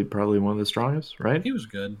arguably probably one of the strongest, right? He was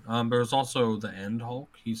good. But there was also the End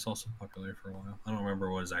Hulk. He's also popular for a while. I don't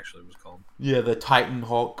remember what it actually was called. Yeah, the Titan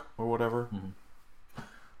Hulk or whatever.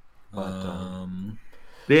 Mm-hmm.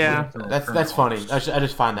 Yeah, that's funny. I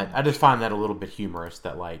just find that a little bit humorous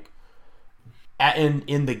that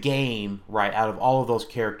in the game, right, out of all of those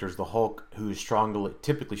characters, the Hulk, who's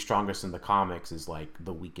typically strongest in the comics, is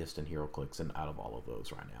the weakest in HeroClix and out of all of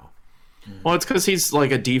those right now. Well, it's because he's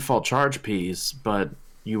a default charge piece, but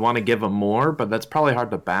you want to give him more, but that's probably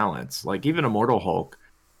hard to balance. Even Immortal Hulk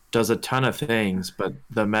does a ton of things, but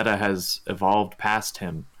the meta has evolved past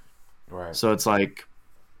him. Right. So it's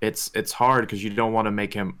hard because you don't want to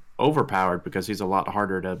make him overpowered because he's a lot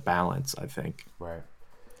harder to balance, I think. Right.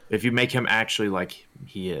 If you make him actually like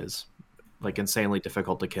he is, insanely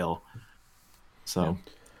difficult to kill. So.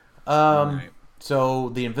 So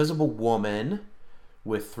the Invisible Woman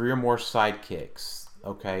with 3 or more sidekicks.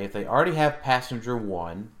 Okay, if they already have Passenger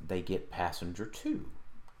 1, they get Passenger 2.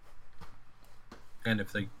 And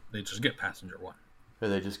if they just get Passenger 1. Or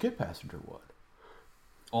they just get Passenger 1.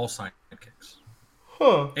 All sidekicks.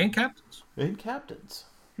 Huh. And captains. And captains.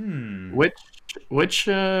 Which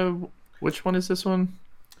one is this one?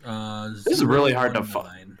 This is really hard to follow.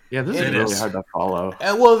 Yeah, this is really hard to follow.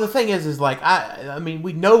 Well, the thing is I mean,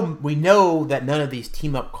 we know that none of these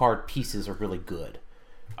team up card pieces are really good.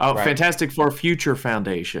 Oh, right. Fantastic Four Future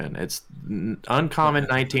Foundation. It's Uncommon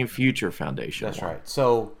 19 Future Foundation. That's right.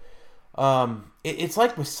 So, it's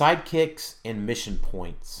like with sidekicks and mission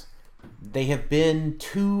points. They have been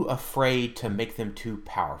too afraid to make them too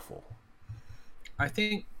powerful. I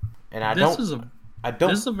think, and this is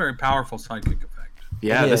a very powerful sidekick effect.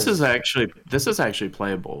 Yeah, this is actually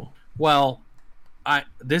playable. Well,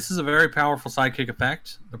 this is a very powerful sidekick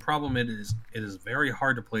effect. The problem it is very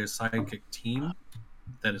hard to play a sidekick team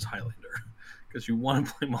that is Highlander because you want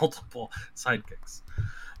to play multiple sidekicks.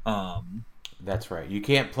 That's right. You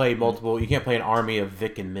can't play multiple. You can't play an army of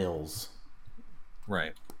Vic and Mills.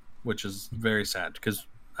 Right, which is very sad because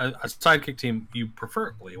a sidekick team you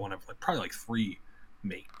preferably want to play probably 3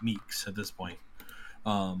 meeks at this point.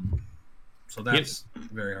 So that's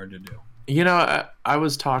very hard to do. I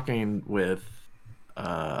was talking with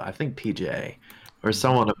I think PJ or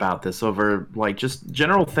someone about this over just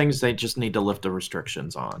general things they just need to lift the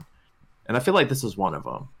restrictions on. And I feel like this is one of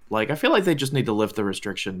them. I feel like they just need to lift the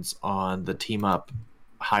restrictions on the team up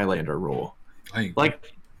Highlander rule.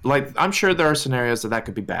 I'm sure there are scenarios that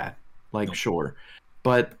could be bad. Sure.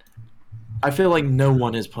 But I feel like no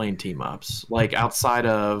one is playing team ups. Outside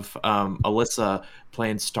of Alyssa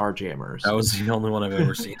playing Starjammers. That was the only one I've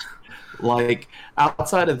ever seen.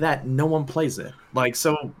 Outside of that, no one plays it.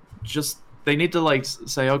 So just they need to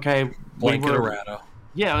say, okay, blanket errata.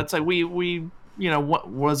 Yeah, it's we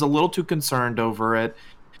was a little too concerned over it.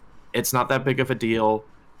 It's not that big of a deal.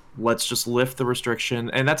 Let's just lift the restriction.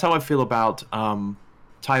 And that's how I feel about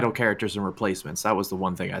title characters and replacements. That was the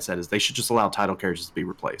one thing I said is they should just allow title characters to be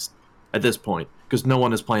replaced at this point because no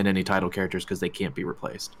one is playing any title characters because they can't be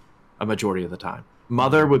replaced a majority of the time.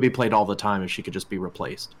 Mother would be played all the time if she could just be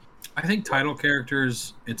replaced. I think title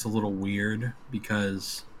characters, it's a little weird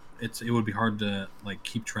because it would be hard to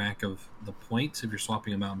keep track of the points if you're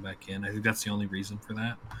swapping them out and back in. I think that's the only reason for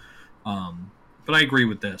that. But I agree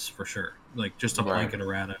with this for sure. Like just a Right. blanket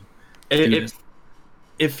errata.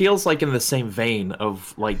 It feels like in the same vein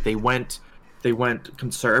of like they went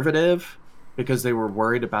conservative because they were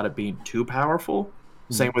worried about it being too powerful.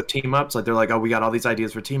 Same with team ups. Like they're like, oh, we got all these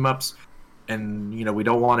ideas for team ups, and we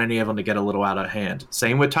don't want any of them to get a little out of hand.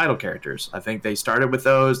 Same with title characters. I think they started with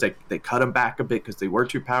those. They cut them back a bit because they were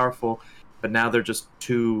too powerful, but now they're just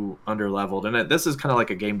too underleveled. And this is kind of like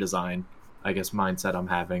a game design, I guess, mindset I'm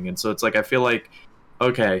having. And so it's like I feel like,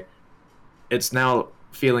 okay, it's now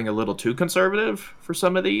feeling a little too conservative for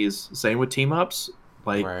some of these. Same with team ups.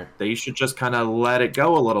 Like Right. they should just kind of let it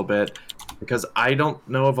go a little bit, because I don't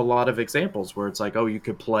know of a lot of examples where it's like, oh, you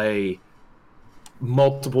could play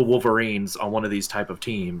multiple Wolverines on one of these type of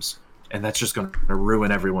teams, and that's just going to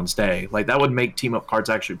ruin everyone's day. Like that would make team up cards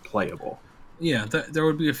actually playable. Yeah, there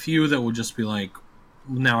would be a few that would just be like,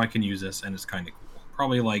 now I can use this, and it's kind of cool.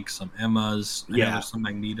 Probably like some Emmas. I know Yeah. there's some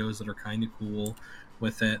Magnetos that are kind of cool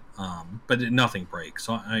with it, but nothing breaks.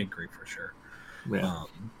 So I agree for sure. Yeah.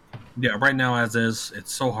 Yeah, right now as is,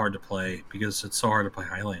 it's so hard to play because it's so hard to play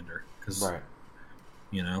Highlander. Because Right.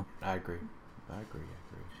 I agree.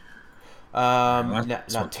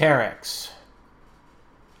 that's Now what- Terex.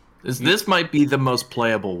 This might be the most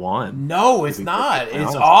playable one. No, it's be not. perfectly It's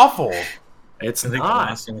honest. awful. It's I think the not.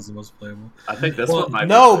 last one was the most playable. I think this Well, one might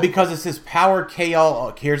No, be. because it says power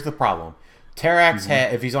KO. Here's the problem. Terex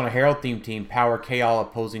if he's on a Herald theme team, power KO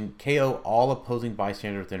all opposing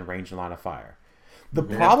bystanders within range and line of fire. The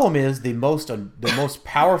problem is the most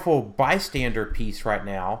powerful bystander piece right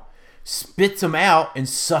now spits them out and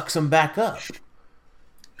sucks them back up.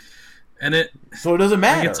 And So it doesn't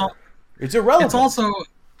matter. it's all- It's irrelevant. it's also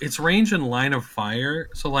it's range and line of fire.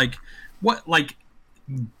 So like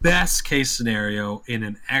best case scenario in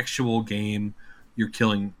an actual game, you're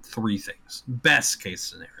killing 3 things. Best case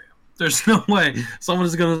scenario. There's no way someone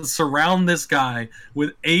is going to surround this guy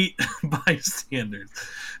with 8 bystanders.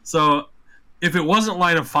 So if it wasn't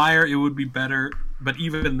line of fire, it would be better. But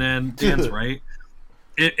even then, Dan's right.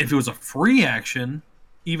 If it was a free action,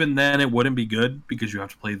 even then it wouldn't be good because you have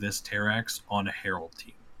to play this Terax on a Herald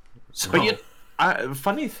team. So But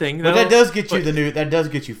funny thing though. But that does get you that does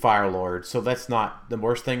get you Fire Lord, so that's not the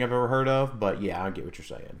worst thing I've ever heard of. But yeah, I get what you're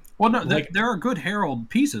saying. well, no, there are good Herald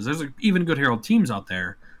pieces. There's even good Herald teams out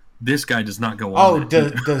there. This guy does not go on. Oh,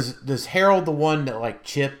 that team. does Harold the one that like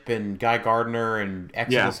Chip and Guy Gardner and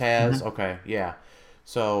Exodus has? Okay, yeah.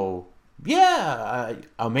 So yeah,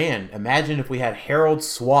 oh man, imagine if we had Harold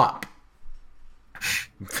swap.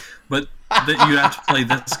 But that you have to play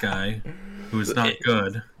this guy who is not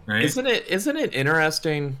good, right? Isn't it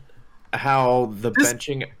interesting how the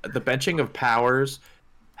benching of powers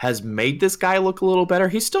has made this guy look a little better?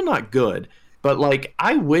 He's still not good, but like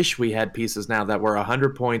I wish we had pieces now that were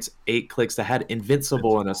 100 points, 8 clicks that had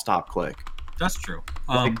invincible and a stop click. That's true.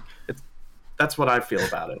 That's what I feel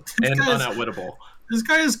about it. And guy's- unoutwittable. This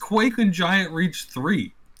guy is Quake and Giant Reach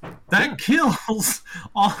 3. That kills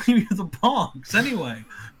all of the bonks anyway.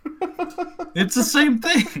 It's the same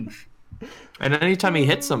thing. And anytime he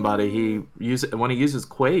hits somebody, when he uses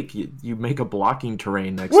Quake, you make a blocking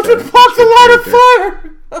terrain next Which to would fuck a lot of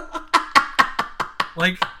fire.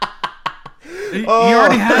 Like, he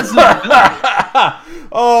already has the ability.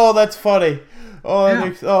 Oh, that's funny. Oh,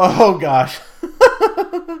 that Yeah. oh gosh.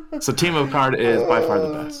 So Team of Card is by far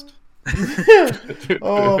the best.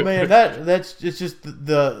 Oh man, that's it's just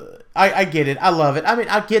I get it. I love it. I mean,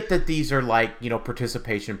 I get that these are like,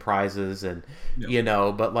 participation prizes and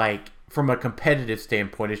but like from a competitive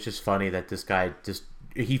standpoint, it's just funny that this guy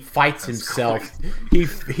he fights himself. He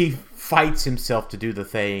fights himself to do the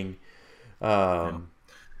thing.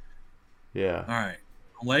 Yeah. All right.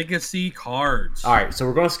 Legacy cards. All right, so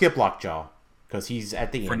we're going to skip Lockjaw because he's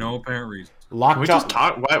at the end. For no apparent reason. Can we Lockjaw just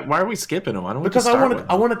talk? Why are we skipping them? Why don't we because just I start want with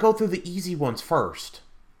to I want to go through the easy ones first.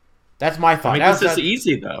 That's my thought. I mean, this is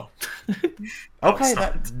easy though. Okay,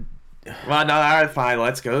 Well, no, all right, fine.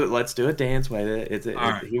 Let's go. Let's do it Dan's way. All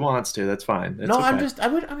right. He wants to. That's fine. It's no, okay.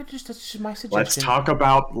 that's just my suggestion. Let's talk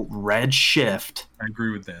about Red Shift. I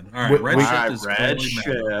agree with that. All right. Red We- Shift All right, is Red totally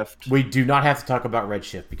meta. Shift. We do not have to talk about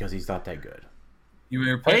Redshift because he's not that good. You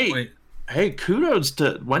ever Hey. wait. Hey, kudos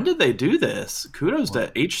to when did they do this? Kudos to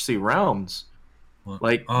HC Realms. What?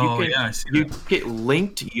 Like Oh, you can yeah, I see you that. get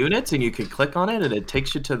linked units and you can click on it and it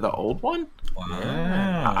takes you to the old one.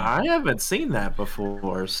 Wow. I haven't seen that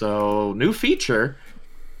before, so new feature.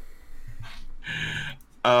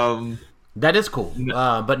 That is cool,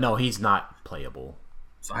 but no, he's not playable.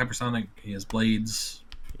 So hypersonic, he has blades.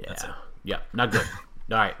 Yeah, That's it. yeah, not good.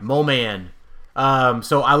 All right, Mole Man.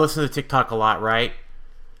 So I listen to TikTok a lot, right?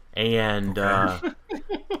 And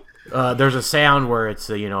There's a sound where it's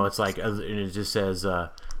it's like and it just says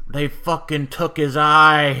they fucking took his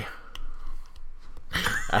eye.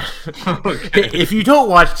 If you don't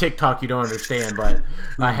watch TikTok, you don't understand. But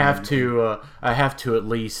I have to at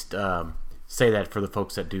least say that for the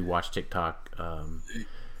folks that do watch TikTok.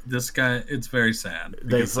 This guy, it's very sad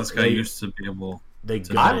because this guy used to be able.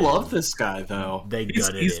 I love this guy though.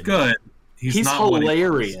 He's good. He's not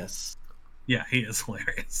hilarious. Yeah, he is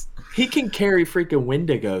hilarious. He can carry freaking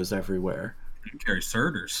Wendigos everywhere. He can carry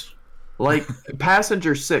Surters. Like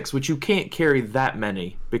Passenger 6, which you can't carry that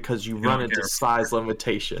many because you run into size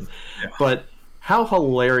limitation. Yeah. But how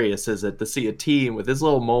hilarious is it to see a team with his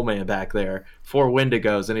little mole man back there, 4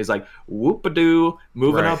 Wendigos, and he's like, whoop-a-doo,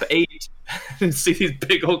 moving up 8, and see these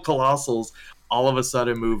big old colossals all of a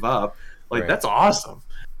sudden move up. Like, that's awesome.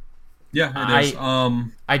 Yeah, it is.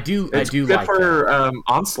 I do good like for that.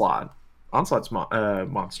 Onslaught. Onslaught's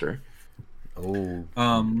monster. Oh,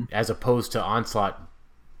 as opposed to Onslaught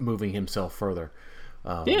moving himself further.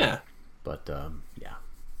 Yeah. But, yeah.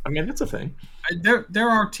 I mean, that's a thing. There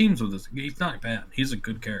are teams with this. He's not bad. He's a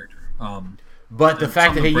good character. But the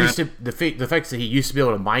fact that he used to the fact that he used to be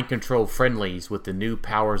able to mind control friendlies with the new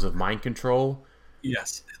powers of mind control.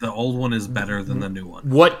 Yes, the old one is better than the new one.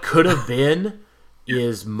 What could have been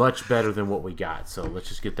is much better than what we got. So let's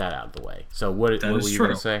just get that out of the way. So what were you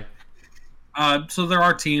going to say? So there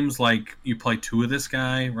are teams like you play 2 of this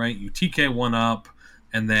guy, right? You TK 1 up,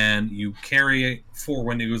 and then you carry 4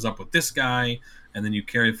 Wendigos up with this guy, and then you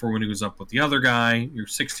carry 4 Wendigos up with the other guy. You're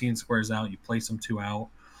 16 squares out. You place them 2 out,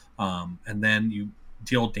 and then you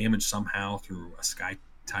deal damage somehow through a Sky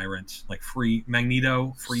Tyrant, like free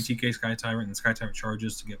Magneto, free TK Sky Tyrant, and Sky Tyrant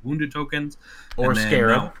charges to get wounded tokens. Or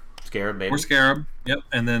Scarab. Scarab, maybe. Or Scarab, yep.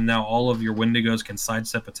 And then now all of your Wendigos can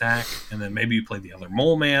sidestep attack, and then maybe you play the other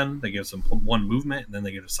Mole Man. They give them 1 movement, and then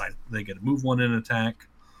they get to move 1 in attack.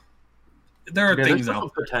 There are things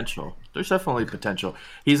out there. Potential. There's definitely potential.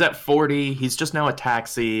 He's at 40. He's just now a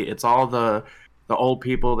taxi. It's all the old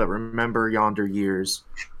people that remember yonder years.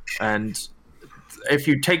 And if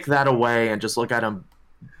you take that away and just look at him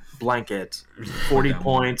blanket, 40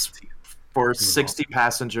 points for 60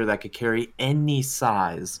 passenger that could carry any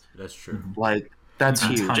size. That's true. Like that's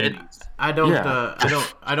huge. I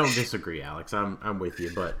don't disagree, Alex. I'm with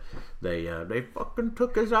you, but they fucking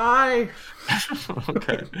took his eye.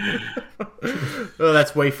 Okay. Well,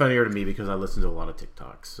 that's way funnier to me because I listen to a lot of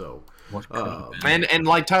TikToks. So, and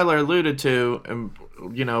like Tyler alluded to,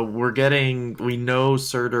 we know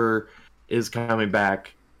Surtur is coming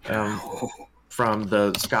back from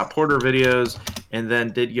the Scott Porter videos, and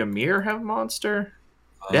then did Ymir have monster?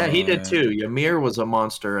 Yeah, he did too. Ymir was a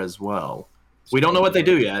monster as well. We don't know what they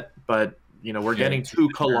do yet, but we're getting 2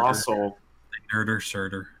 colossal. Neuter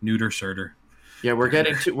Surtur. Yeah, we're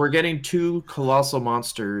getting 2 colossal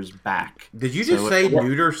monsters back. Did you just say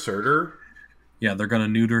neuter Surtur? Yeah, they're gonna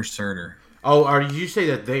neuter Surtur. Oh, did you say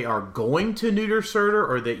that they are going to neuter Surtur,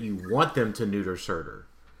 or that you want them to neuter Surtur?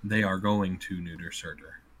 They are going to neuter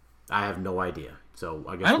Surtur. I have no idea. So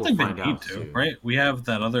I guess I don't think find they need out to, soon. right? We have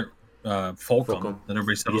that other Fulcrum that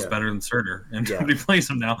everybody said was better than Surtur, and everybody plays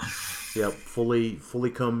him now. Yep, fully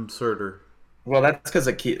come Surtur. Well, that's because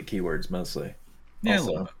of keywords mostly. Yeah,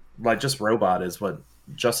 also, like just robot is what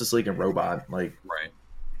Justice League and robot like. Right.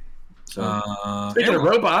 So speaking of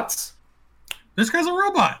robots, this guy's a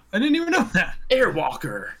robot. I didn't even know that.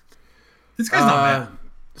 Airwalker. This guy's not bad.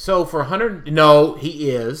 So for 100, no,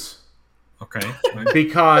 he is. Okay.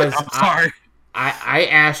 Because I'm sorry. I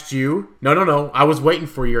asked you. No. I was waiting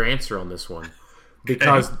for your answer on this one.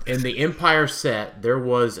 Because in the Empire set, there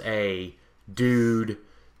was a dude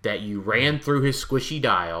that you ran through his squishy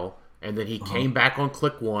dial, and then he came back on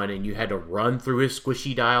click 1, and you had to run through his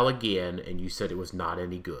squishy dial again, and you said it was not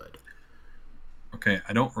any good. Okay,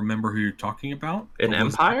 I don't remember who you're talking about. In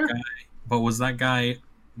Empire? Was that guy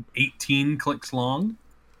 18 clicks long?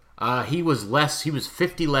 He was less. He was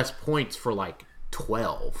 50 less points for like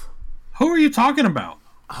 12. Who are you talking about?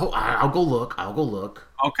 Oh, I'll go look.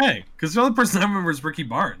 Okay, because the other person I remember is Ricky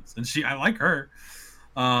Barnes, and I like her.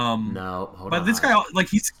 No, hold on. This guy, like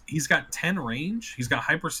he's got 10 range. He's got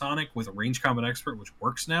hypersonic with a range combat expert, which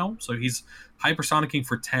works now. So he's hypersonicking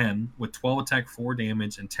for 10 with 12 attack, 4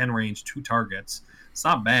 damage, and 10 range, 2 targets. It's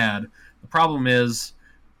not bad. The problem is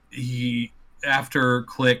he after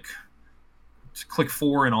click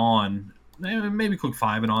 4 and on, maybe click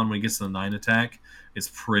 5 and on when he gets to the 9 attack, is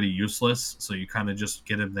pretty useless. So you kind of just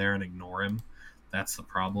get him there and ignore him. That's the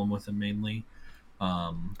problem with him mainly.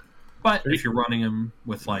 But if you're running him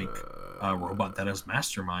with like a robot that has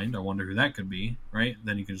Mastermind, I wonder who that could be, right?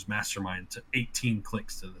 Then you can just Mastermind to 18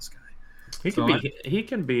 clicks to this guy. He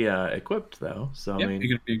can be equipped though. So Yep, I mean, he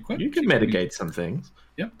can be equipped. you can He mitigate some things.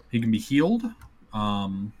 Yep, he can be healed.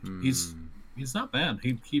 He's not bad.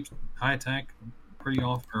 He keeps high attack pretty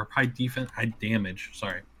off, or high defense, high damage.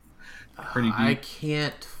 Sorry, pretty deep. I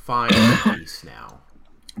can't find a piece now.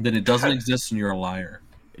 Then it doesn't exist, and you're a liar.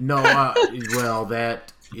 No, well,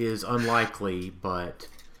 that is unlikely, but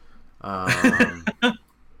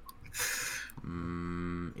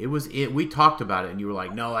we talked about it, and you were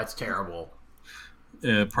like, "No, that's terrible."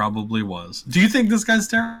 It probably was. Do you think this guy's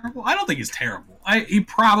terrible? I don't think he's terrible. He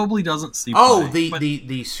probably doesn't see. Oh, play,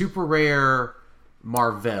 the super rare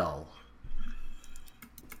Marvel.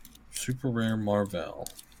 Super rare Marvel.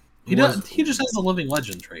 He does. He just has the living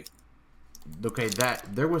legend trait. Okay,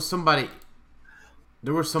 there was somebody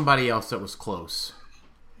else that was close.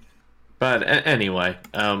 But anyway,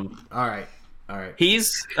 All right.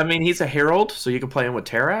 he's a herald, so you can play him with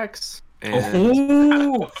Terrax,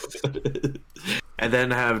 and and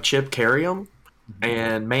then have Chip carry him.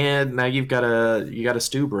 And man, now you got a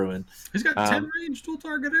stew brewing. He's got 10 range dual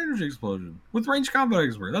target energy explosion with range combat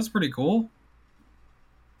expert. That's pretty cool.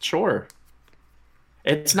 Sure,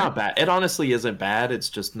 it's not bad. It honestly isn't bad. It's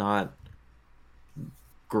just not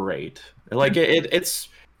great. Like it's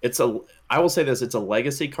I will say this: it's a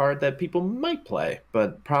legacy card that people might play,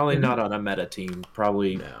 but probably not on a meta team.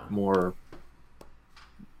 Probably more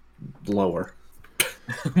lower.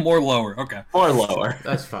 More lower. Okay. More lower.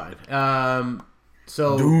 That's fine.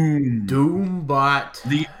 So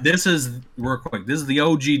Doombot. This is real quick. This is the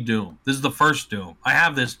OG Doom. This is the first Doom. I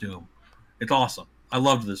have this Doom. It's awesome. I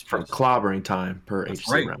loved this From first. clobbering time per That's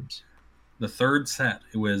HC right. Realms. The third set.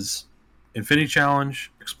 It was Infinity Challenge,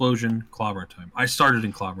 Explosion, Clobbering Time. I started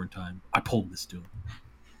in Clobbering Time. I pulled this Doom.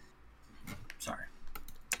 Sorry.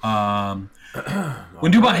 When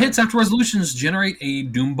Doombot hits after resolutions, generate a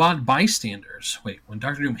Doombot bystanders. Wait, when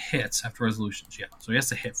Dr. Doom hits after resolutions, yeah. So he has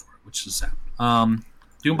to hit for it, which is sad.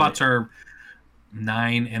 Doombots are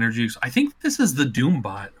 9 energy. I think this is the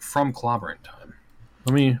Doombot from Clobbering Time.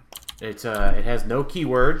 Let me. It has no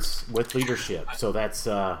keywords with leadership, so that's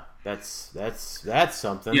something.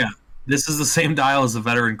 Yeah, this is the same dial as the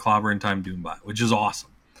veteran Clobbering Time Doombot, which is awesome.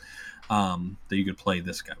 That you could play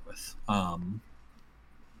this guy with.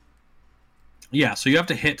 Yeah, so you have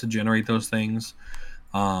to hit to generate those things.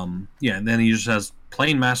 And then he just has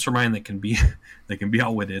plain Mastermind that can be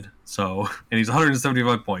outwitted. So, and he's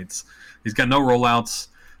 175 points. He's got no rollouts,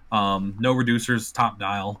 no reducers, top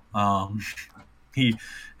dial.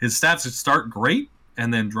 His stats start great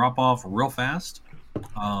and then drop off real fast.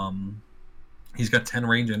 He's got 10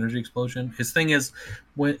 range energy explosion. His thing is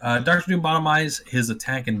when Dr. Doom bottomizes his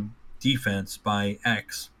attack and defense by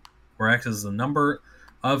X, where X is the number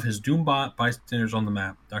of his Doombot bystanders on the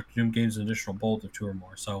map. Dr. Doom gains an additional bolt of 2 or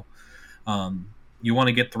more. So you want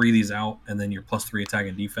to get 3 of these out, and then your +3 attack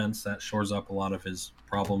and defense. That shores up a lot of his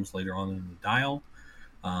problems later on in the dial.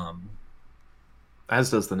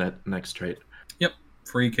 As does the next trait. Yep.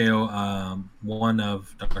 Free KO one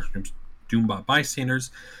of Dr. Doom's Doombot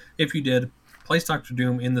bystanders. If you did, place Dr.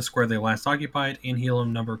 Doom in the square they last occupied and heal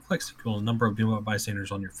him number of clicks equal to number of Doombot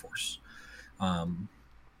bystanders on your force.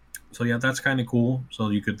 So yeah, that's kind of cool. So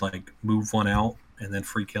you could like move one out and then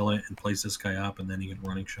free kill it and place this guy up, and then you could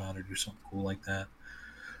running shot or do something cool like that.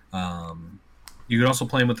 You could also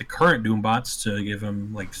play him with the current Doombots to give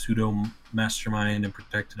him like pseudo Mastermind and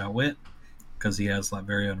protected outwit because he has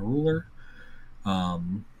Latveria and a ruler. But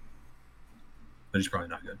he's probably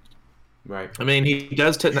not good. Right. I mean, he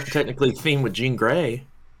does technically theme with Jean Grey.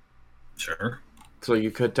 Sure. So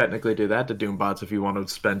you could technically do that to Doombots if you want to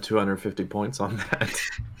spend 250 points on that.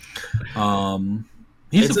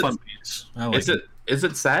 He's a fun piece. I like it. Is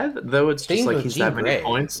it sad though? It's just like he's that many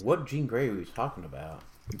points. What Jean Grey are you talking about?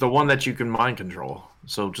 The one that you can mind control.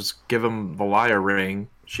 So just give him the Liar Ring.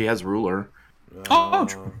 She has ruler.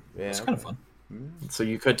 True. Yeah, It's kind of fun. So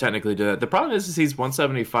you could technically do that. The problem is he's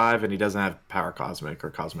 175 and he doesn't have Power Cosmic or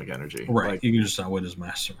Cosmic Energy. Right. Like, You can just outwit his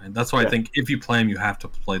Mastermind. That's why I think if you play him, you have to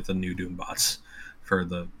play the new Doombots for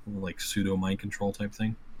the like pseudo mind control type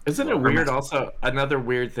thing. isn't it weird also? Another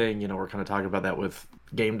weird thing, we're kind of talking about that with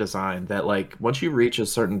game design, that like once you reach a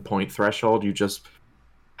certain point threshold, you just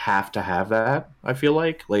have to have that. I feel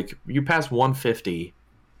like you pass 150,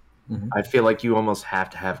 I feel like you almost have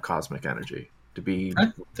to have Cosmic Energy to be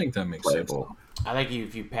I think that makes playable. sense. I think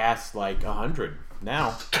if you pass like 100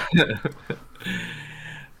 now.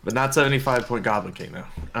 But not 75-point Goblin King though.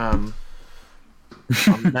 I'm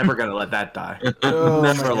never gonna let that die. Oh,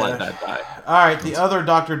 Never my let gosh. that die. All right, the other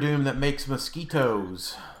Doctor Doom that makes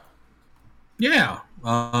mosquitoes. Yeah.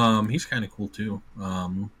 He's kind of cool too.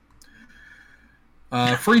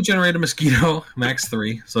 Free generated mosquito, max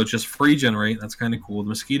 3. So it's just free generate. That's kind of cool. The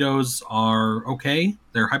mosquitoes are okay.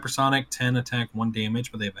 They're hypersonic, 10 attack, 1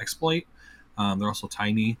 damage, but they have exploit. They're also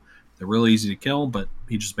tiny. They're really easy to kill, but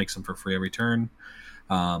he just makes them for free every turn.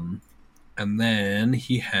 And then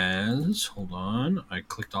he has, hold on, I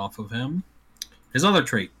clicked off of him. His other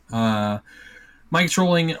trait,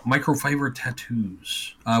 controlling microfiber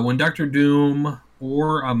tattoos. When Dr. Doom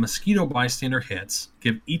or a mosquito bystander hits,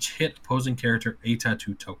 give each hit opposing character a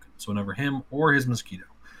tattoo token. So whenever him or his mosquito.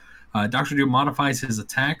 Dr. Doom modifies his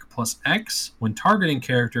attack plus X when targeting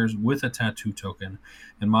characters with a tattoo token,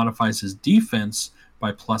 and modifies his defense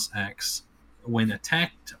by plus X when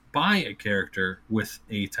attacked by a character with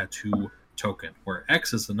a tattoo token, where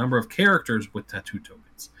X is the number of characters with tattoo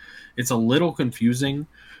tokens. It's a little confusing,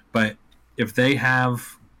 but if they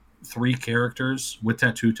have 3 characters with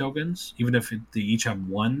tattoo tokens, even if they each have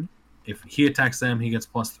 1, if he attacks them, he gets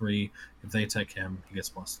 +3. If they attack him, he gets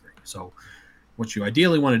 +3. So what you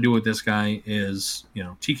ideally want to do with this guy is,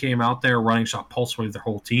 TK him out there, running shot, pulse wave their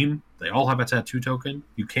whole team. They all have a tattoo token.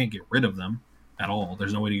 You can't get rid of them at all.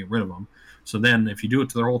 There's no way to get rid of them. So then if you do it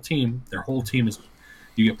to their whole team is,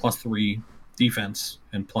 you get +3 defense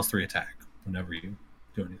and +3 attack whenever you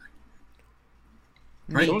do anything.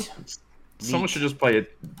 Right. Someone should just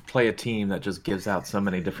play a team that just gives out so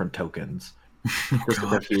many different tokens. Just to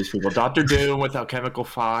confuse people. Dr. Doom with alchemical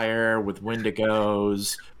fire, with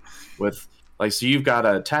Wendigos, with so you've got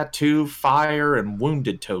a tattoo, fire, and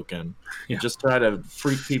wounded token. Yeah. Just try to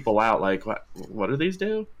freak people out. Like, what do these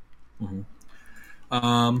do?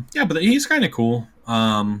 Mm-hmm. Yeah, but he's kind of cool.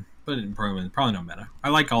 But probably not meta. I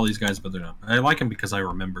like all these guys, but they're not. I like them because I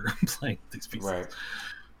remember playing these pieces. Right.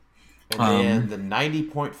 And then the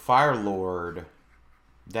 90-point Fire Lord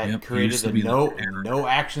that created the no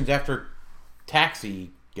actions after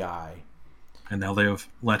taxi guy. And now they have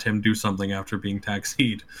let him do something after being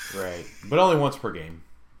taxied. Right. But only once per game.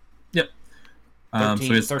 Yep. 13,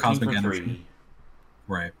 so it's 13 Cosmic for Energy. 3.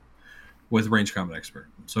 Right. With Range Combat Expert.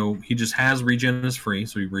 So he just has regen is free,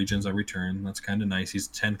 so he regens every turn. That's kind of nice. He's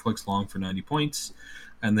 10 clicks long for 90 points.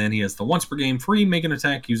 And then he has the once per game free make an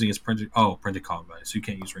attack using his printed combat. So you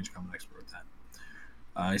can't use Range Combat Expert with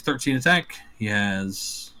that. He's 13 attack. He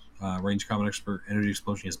has Range Combat Expert, Energy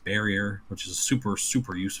Explosion. He has Barrier, which is super,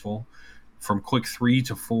 super useful. From click 3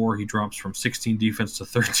 to 4, he drops from 16 defense to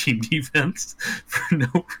 13 defense for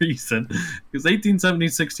no reason. He was 18, 17,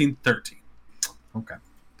 16, 13. Okay.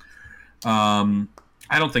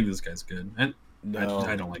 I don't think this guy's good. And No.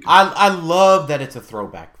 I don't like it. I love that it's a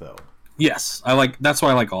throwback, though. Yes, that's why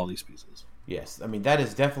I like all these pieces. Yes, I mean, that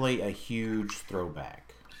is definitely a huge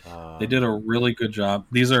throwback. They did a really good job.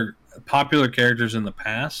 These are popular characters in the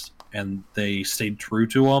past, and they stayed true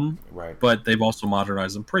to them. Right. But they've also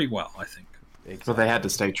modernized them pretty well, I think. Exactly. So they had to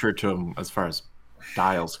stay true to them as far as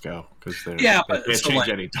dials go, because they but can't so change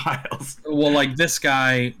any dials. Well, like this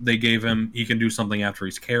guy, they gave him, he can do something after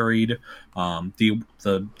he's carried.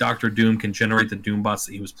 The Dr. Doom can generate the Doom bots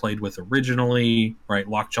that he was played with originally, right?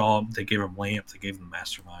 Lockjaw, they gave him Lamp, they gave him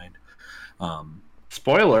Mastermind.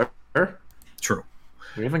 Spoiler. True.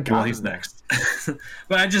 We haven't got he's next.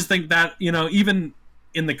 But I just think that, even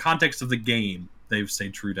in the context of the game, they've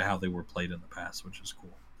stayed true to how they were played in the past, which is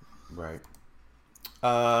cool. Right.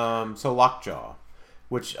 So Lockjaw,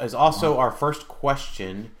 which is also our first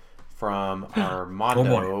question from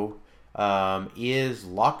Armando. Is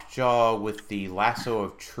Lockjaw with the Lasso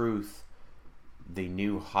of Truth the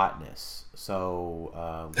new hotness?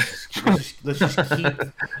 So let's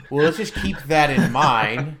just keep that in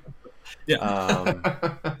mind.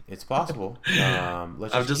 Yeah. It's possible. I'm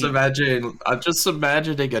just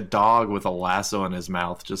imagining a dog with a lasso in his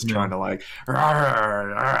mouth, just trying to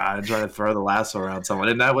trying to throw the lasso around someone,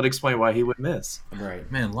 and that would explain why he would miss. Right.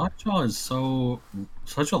 Man, Lockjaw is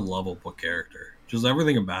such a lovable character. Just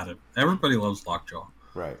everything about it. Everybody loves Lockjaw.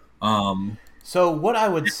 Right. So what I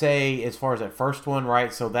would say as far as that first one,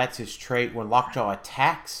 right? So that's his trait. When Lockjaw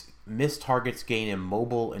attacks, miss targets gain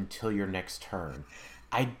immobile until your next turn.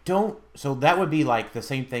 So that would be like the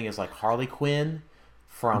same thing as like Harley Quinn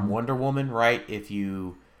from Wonder Woman, right? If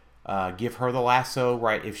you give her the lasso,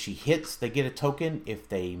 right? If she hits, they get a token. If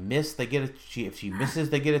they miss, if she misses,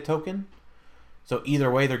 they get a token. So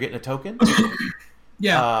either way, they're getting a token.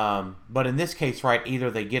 Yeah. But in this case, right,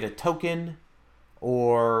 either they get a token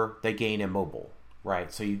or they gain immobile,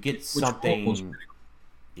 right? So you get something.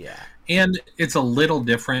 Yeah. And it's a little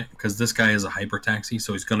different because this guy is a hyper taxi,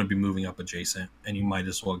 so he's going to be moving up adjacent, and you might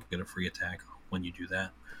as well get a free attack when you do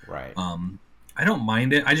that. Right. I don't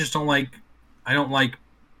mind it. I just don't like. I don't like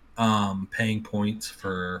paying points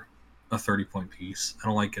for a 30-point piece. I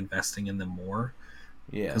don't like investing in them more.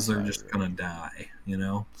 Yeah, because they're just gonna die, you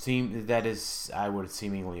know. I would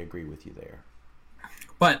seemingly agree with you there.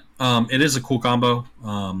 But it is a cool combo.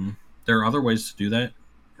 There are other ways to do that,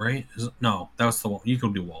 right? No, that was the one. You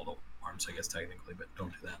can do wall to arms, I guess technically, but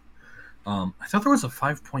don't do that. I thought there was a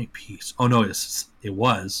 5-point piece. Oh no, it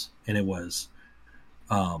was.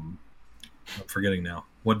 I'm forgetting now.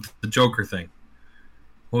 What the Joker thing?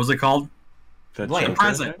 What was it called? The Land.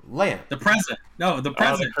 present. Land. The present. No, the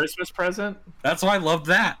present. The Christmas present. That's why I loved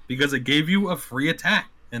that, because it gave you a free attack,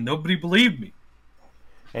 and nobody believed me.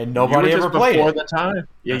 And nobody ever played before it. the time.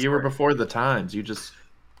 Yeah, That's you were right. before the times. You just,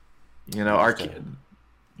 our kid,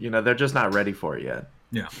 they're just not ready for it yet.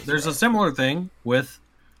 Yeah, there's a similar thing with.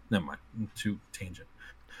 Never mind. Too tangent.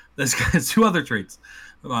 This guy has 2 other traits.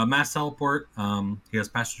 Mass teleport. He has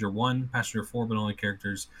passenger 1, passenger 4, but only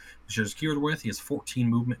characters he shares keyword with. He has 14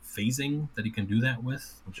 movement phasing that he can do that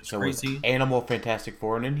with, which is crazy. Animal, Fantastic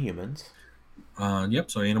Four, and Inhumans.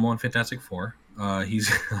 Yep. So Animal and Fantastic Four. He's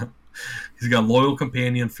got loyal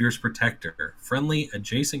companion, fierce protector, friendly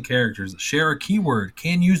adjacent characters that share a keyword,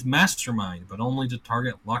 can use mastermind, but only to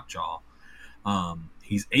target Lockjaw.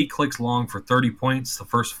 He's 8 clicks long for 30 points. The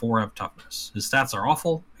first 4 have toughness. His stats are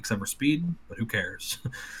awful, except for speed, but who cares?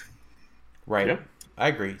 Right. Yep. I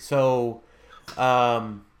agree. So,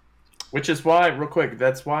 Which is why, real quick,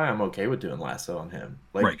 that's why I'm okay with doing lasso on him.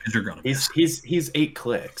 Like, Right, because you're gonna. he's 8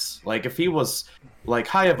 clicks. Like, if he was like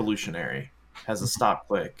high evolutionary, has a stop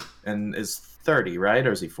click and is 30, right,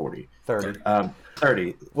 or is he 40? 30.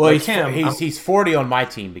 30. Well, like he's 40 on my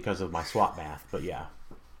team because of my swap math, but yeah.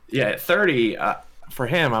 Yeah, 30. For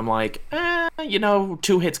him, I'm like,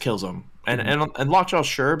 2 hits kills him, and Lockjaw,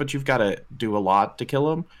 sure, but you've got to do a lot to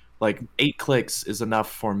kill him. Like 8 clicks is enough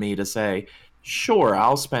for me to say, sure,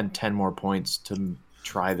 I'll spend 10 more points to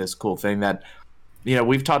try this cool thing that,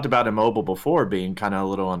 we've talked about Immobile before being kind of a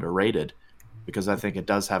little underrated, because I think it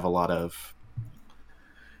does have a lot of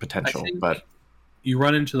potential. But you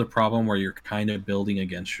run into the problem where you're kind of building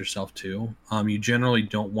against yourself too. You generally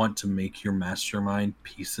don't want to make your mastermind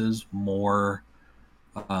pieces more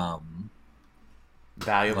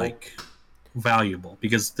valuable,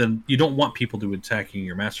 because then you don't want people to attacking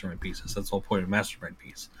your mastermind pieces. That's the whole point of a mastermind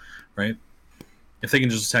piece, right? If they can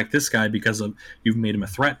just attack this guy because of you've made him a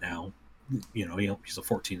threat now, he's a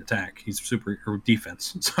 14 attack. He's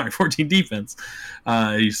defense. Sorry, 14 defense.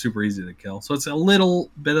 He's super easy to kill. So it's a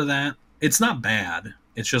little bit of that. It's not bad.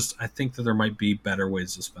 It's just I think that there might be better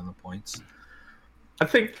ways to spend the points. I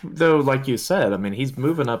think, though, like you said, I mean, he's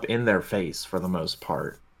moving up in their face for the most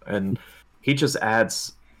part, and he just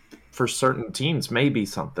adds, for certain teams, maybe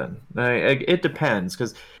something. It depends,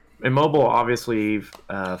 because Immobile obviously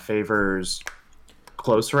favors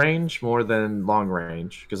close range more than long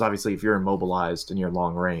range, because obviously if you're immobilized and you're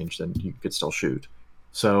long range, then you could still shoot.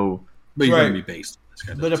 So, but you're Right. going to be based.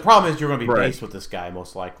 But the problem is you're going to be Right. based with this guy,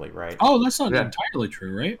 most likely, right? Oh, that's not Yeah. entirely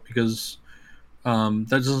true, right? Because that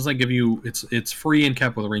doesn't give you it's free and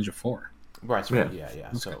capped with a range of 4. Right. So,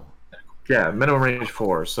 yeah. So, yeah, minimum range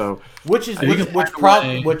 4. So, which you can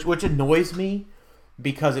find a way- which annoys me,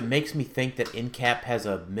 because it makes me think that InCap has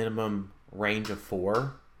a minimum range of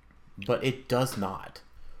 4, but it does not.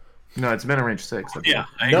 no, it's minimum range 6. I think. Yeah,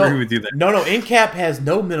 I agree with you there. No, InCap has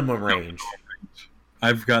no minimum range.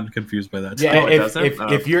 I've gotten confused by that. Yeah, Oh, it doesn't?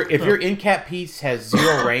 if your InCap piece has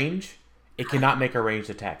 0 range, it cannot make a ranged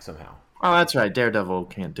attack somehow. Oh, that's right. Daredevil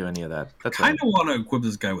can't do any of that. That's I kind right. of want to equip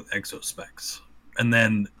this guy with exospecs, and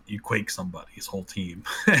then you quake somebody's whole team,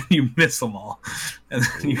 and you miss them all, and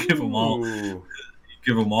then you give them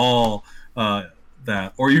all,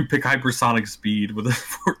 that, or you pick hypersonic speed with a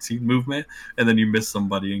 14 movement, and then you miss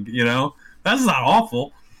somebody, and that's not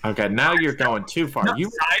awful. Okay, now you're going too far. Not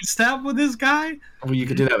sidestep with this guy. Well, you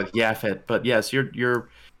could do that with Yafet, but yes, you're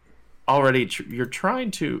already you're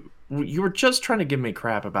trying to. You were just trying to give me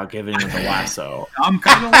crap about giving him the lasso. I'm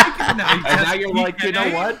kind of liking it now. And now you're like, you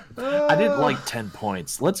know what? I didn't like 10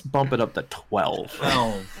 points. Let's bump it up to 12.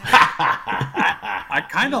 12. I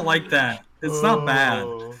kind of like that. It's not bad.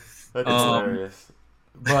 That's hilarious.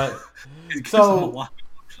 But It gives So- them a lot of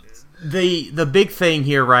options. the big thing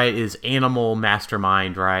here, right, is Animal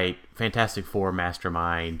Mastermind, right? Fantastic Four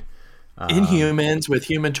Mastermind. Inhumans with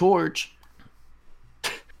Human Torch.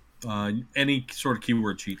 Any sort of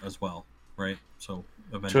keyword cheat as well, right? So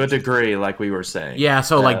To a Avengers. degree, like we were saying. Yeah,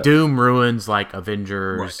 so like Doom ruins like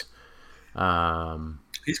Avengers. He's kind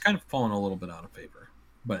of fallen a little bit out of favor,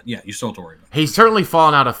 but yeah, you still have to worry about it. He's certainly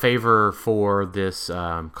fallen out of favor for this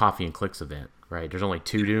Coffee and Clicks event, right? There's only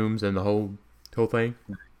 2 Dooms in the whole thing.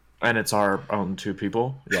 And it's our own 2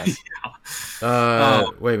 people. Yes.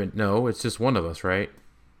 Wait a minute, no, it's just one of us, right?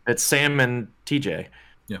 It's Sam and TJ.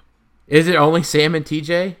 Yeah. Is it only Sam and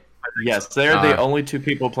TJ? Yes, they're the only two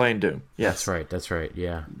people playing Doom. Yes, That's right.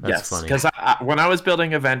 Yeah, that's funny. Because when I was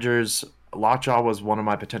building Avengers, Lockjaw was one of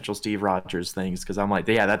my potential Steve Rogers things. Because I'm like,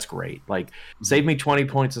 yeah, that's great. Like, save me 20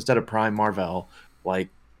 points instead of Prime Marvel. Like,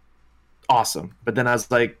 awesome. But then I was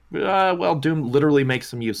like, well, Doom literally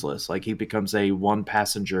makes him useless. Like, he becomes a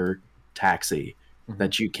one-passenger taxi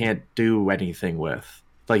that you can't do anything with.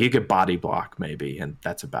 Like, you could body block maybe, and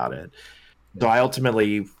that's about it. So I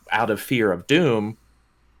ultimately, out of fear of Doom,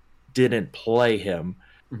 didn't play him.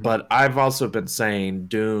 But I've also been saying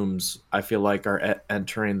Dooms, I feel like, are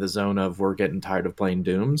entering the zone of we're getting tired of playing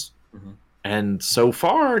Dooms. And so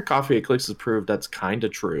far, Coffee Eclipse has proved that's kind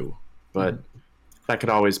of true. But that could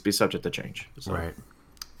always be subject to change. So. Right.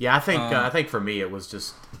 Yeah, I think for me it was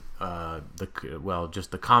just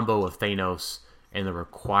just the combo of Thanos and the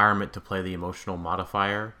requirement to play the emotional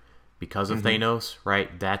modifier because of Thanos,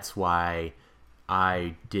 right? That's why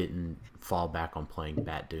I didn't fall back on playing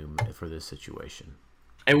Bat Doom for this situation.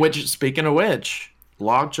 And speaking of which,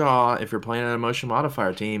 Lockjaw, if you're playing an emotion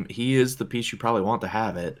modifier team, he is the piece you probably want to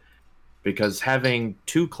have it, because having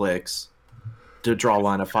 2 clicks to draw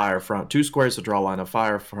line of fire from, 2 squares to draw line of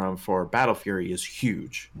fire from for Battle Fury is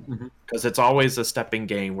huge, because it's always a stepping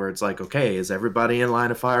game where it's like, okay, is everybody in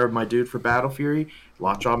line of fire of my dude for Battle Fury?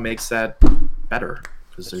 Lockjaw makes that better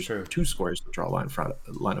because there's true. 2 squares to draw line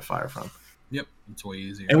of fire from. Yep, it's way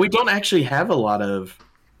easier. And we don't actually have a lot of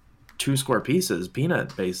 2 square pieces,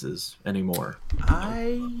 peanut bases anymore.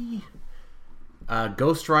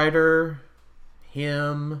 Ghost Rider,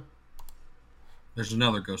 him. There's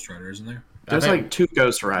another Ghost Rider, isn't there? There's like 2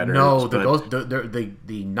 Ghost Riders. No,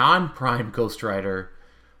 the non-prime Ghost Rider,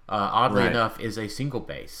 oddly enough, is a single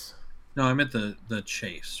base. No, I meant the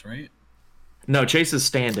Chase, right? No, Chase is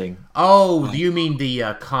standing. Oh, do you mean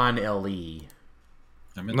the Con LE?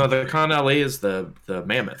 No, the Con LE is the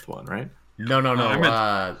mammoth one, right?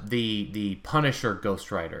 No. The Punisher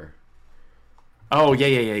Ghost Rider. Oh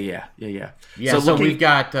yeah. Yeah, so we've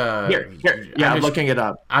got here. Yeah, I'm looking it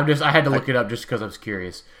up. I had to look it up just because I was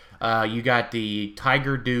curious. You got the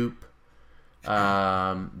Tiger Dupe,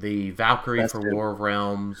 the Valkyrie for War of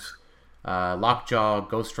Realms, Lockjaw,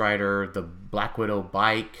 Ghost Rider, the Black Widow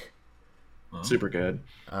bike. Super good.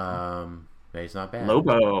 It's not bad.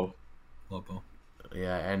 Lobo.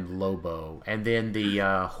 Yeah, and Lobo, and then the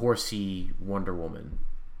horsey Wonder Woman,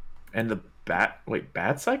 and the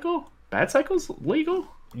Bat Cycle. Bat Cycle's legal.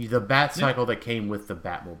 The Bat Cycle that came with the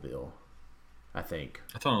Batmobile, I think.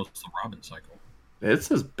 I thought it was the Robin Cycle. It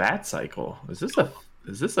says Bat Cycle. Is this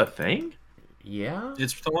a thing? Yeah,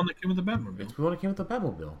 it's the one that came with the Batmobile. It's the one that came with the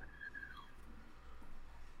Batmobile.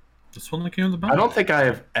 This one that came with the Batmobile. I don't think I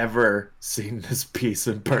have ever seen this piece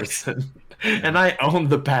in person, and I own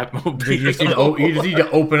the Batmobile. You just need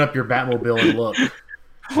to open up your Batmobile and look.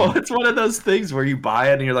 Well, it's one of those things where you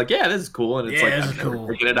buy it and you're like, "Yeah, this is cool," and it's this is cool.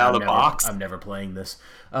 Taking it out of the box. I'm never playing this.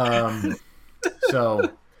 This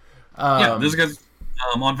guy's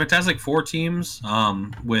on Fantastic Four teams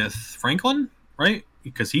with Franklin, right?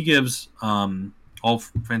 Because he gives all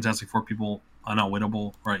Fantastic Four people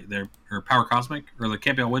unoutwittable, right? They're power cosmic, or they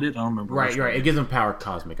can't be outwitted. I don't remember. Right. It gives them power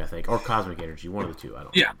cosmic, I think, or cosmic energy. One of the two. I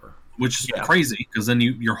don't remember. Which is crazy, because then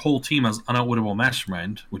your whole team has unoutwittable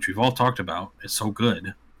mastermind, which we've all talked about. It's so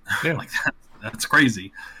good. Yeah. Like that's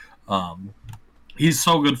crazy. He's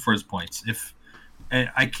so good for his points.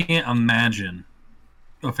 I can't imagine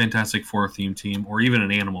a Fantastic Four theme team or even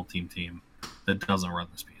an Animal team that doesn't run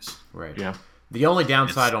this piece. Right. Yeah. The only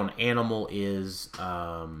downside on Animal is you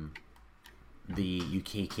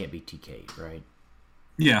can't be TK, right?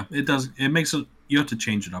 Yeah, it does. It makes it. You have to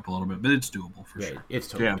change it up a little bit, but it's doable for sure. It's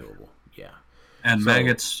totally doable. Yeah. And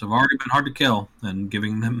maggots have already been hard to kill, and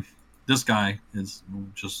giving them this guy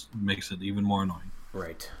just makes it even more annoying.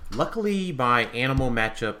 Right. Luckily, my Animal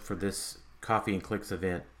matchup for this Coffee and Clicks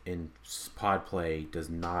event in pod play does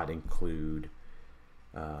not include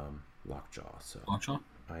Lockjaw. So Lockjaw?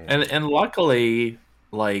 And luckily,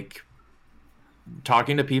 like,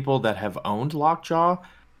 talking to people that have owned Lockjaw,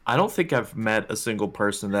 I don't think I've met a single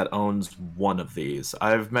person that owns one of these.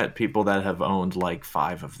 I've met people that have owned like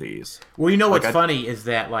 5 of these. Well, you know what's funny is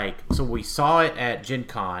that, like, so we saw it at Gen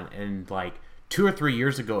Con, and like 2 or 3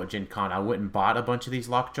 years ago at Gen Con, I went and bought a bunch of these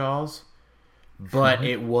Lockjaws, but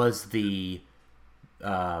it was the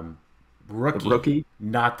rookie,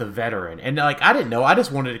 not the veteran. And like, I didn't know. I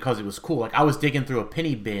just wanted it because it was cool. Like, I was digging through a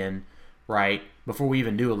penny bin, right, before we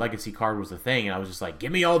even knew a legacy card was a thing, and I was just like,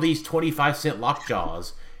 give me all these 25-cent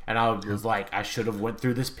Lockjaws. And I was like, I should have went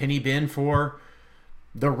through this penny bin for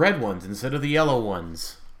the red ones instead of the yellow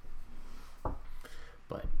ones.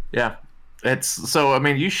 But yeah, It's so. I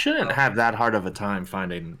mean, you shouldn't have that hard of a time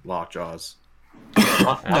finding lockjaws.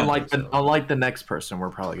 Unlike the next person we're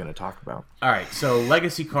probably going to talk about. All right, so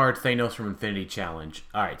legacy card Thanos from Infinity Challenge.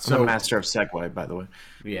 All right, So so master of Segway, by the way.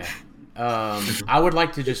 yeah, I would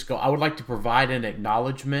like to just go. I would like to provide an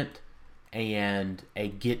acknowledgement and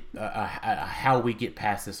a how we get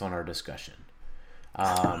past this on our discussion.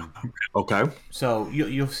 Okay. So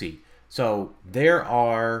you'll see. So there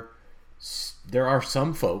are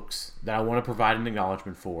some folks that I want to provide an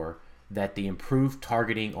acknowledgement for that the improved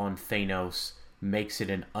targeting on Thanos makes it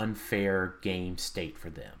an unfair game state for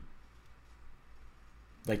them.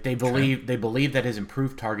 Like they believe that his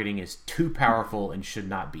improved targeting is too powerful and should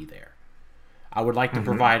not be there. I would like to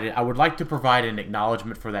provide it. I would like to provide an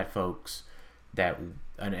acknowledgement for that, folks, and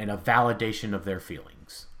a validation of their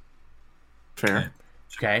feelings. Fair.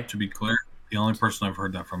 Okay. To be clear, the only person I've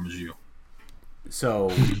heard that from is you. So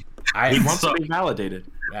He wants to be validated.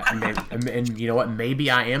 and you know what? Maybe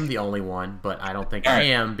I am the only one, but I don't think I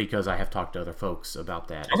am because I have talked to other folks about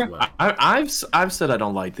that as well. I've said I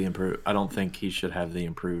don't like the improved. I don't think he should have the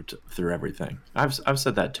improved through everything. I've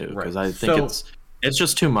said that too because I think it's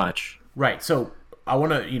just too much. Right. So I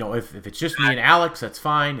want to, if it's just me and Alex, that's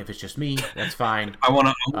fine. If it's just me, that's fine. I want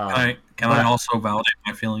to. Can I also validate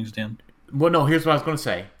my feelings, Dan? Well, no. Here's what I was going to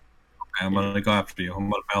say. I'm going to go after you. I'm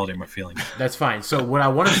going to validate my feelings. That's fine. So what I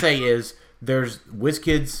want to say is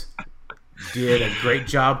WizKids did a great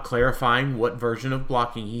job clarifying what version of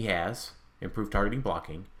blocking he has, improved targeting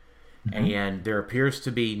blocking, and there appears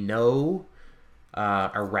to be no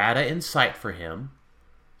errata in sight for him.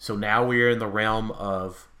 So now we are in the realm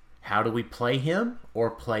of how do we play him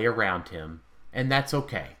or play around him, and that's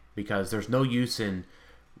okay because there's no use in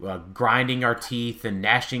grinding our teeth and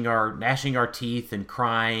gnashing our teeth and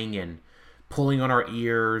crying and pulling on our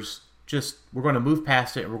ears. Just we're going to move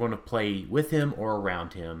past it and we're going to play with him or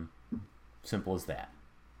around him. Simple as that.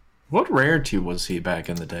 What rarity was he back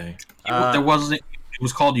in the day? There wasn't. It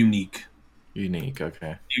was called unique. Unique.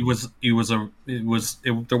 Okay. There was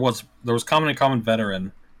common and common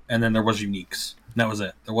veteran, and then there was uniques. And that was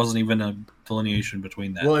it. There wasn't even a delineation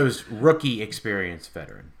between that. Well, it was rookie experience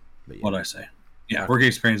veteran. But yeah. What'd I say? Yeah, rookie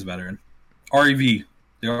experience veteran. REV.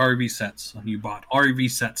 The REV sets. You bought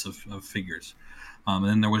REV sets of figures. And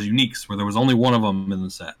then there was uniques, where there was only one of them in the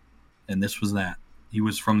set. And this was that. He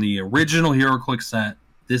was from the original HeroClix set.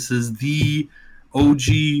 This is the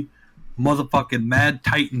OG motherfucking Mad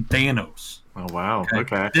Titan Thanos. Oh, wow.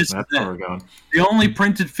 Okay. That's where we're going. They only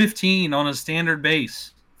printed 15 on a standard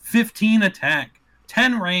base. 15 attack.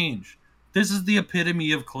 10 range. This is the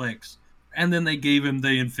epitome of clicks. And then they gave him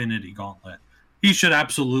the Infinity Gauntlet. He should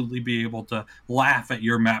absolutely be able to laugh at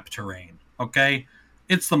your map terrain. Okay?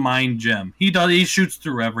 It's the mind gem. He shoots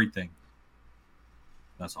through everything.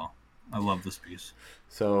 That's all. I love this piece.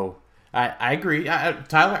 So I agree,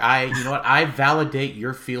 Tyler. You know what? I validate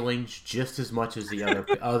your feelings just as much as the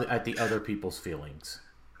other people's feelings.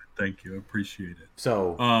 Thank you. I appreciate it.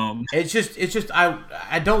 So it's just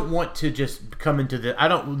I don't want to just come into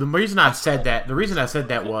the reason I said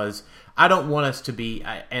that was I don't want us to be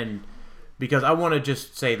and because I want to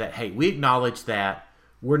just say that hey, we acknowledge that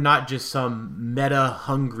we're not just some meta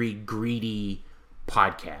hungry greedy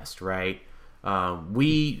podcast, right?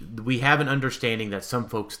 We have an understanding that some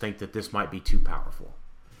folks think that this might be too powerful,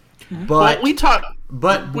 but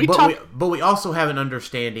we also have an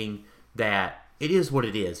understanding that it is what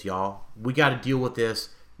it is, y'all. We got to deal with this.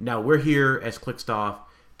 Now we're here as Clickstuff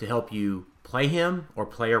to help you play him or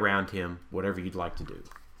play around him, whatever you'd like to do.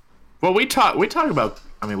 Well, we talk about.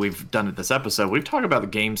 I mean, we've done it this episode. We've talked about the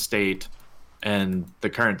game state and the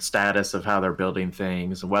current status of how they're building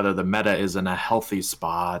things, and whether the meta is in a healthy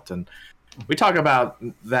spot, and we talk about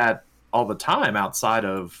that all the time outside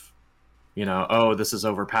of, oh, this is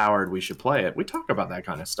overpowered, we should play it. We talk about that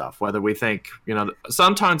kind of stuff, whether we think,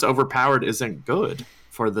 sometimes overpowered isn't good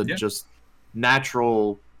for the just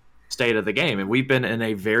natural state of the game. And we've been in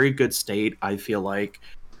a very good state, I feel like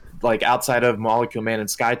outside of Molecule Man and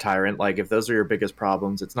Sky Tyrant, like if those are your biggest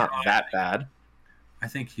problems, it's not that bad. I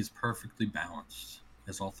think he's perfectly balanced,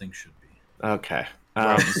 as all things should be. Okay.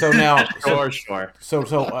 So now, sure. So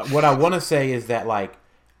what I want to say is that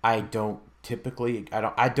I don't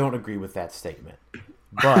agree with that statement,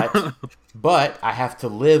 but I have to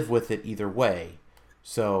live with it either way.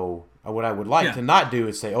 So what I would like to not do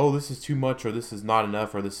is say, oh, this is too much, or this is not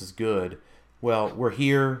enough, or this is good. Well, we're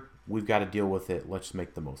here. We've got to deal with it. Let's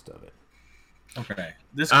make the most of it. Okay.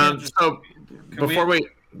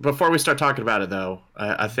 Before we start talking about it, though,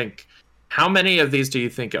 I think, how many of these do you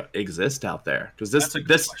think exist out there? Because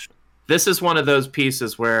this is one of those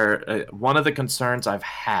pieces where one of the concerns I've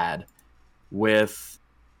had with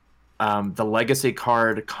the legacy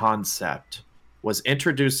card concept was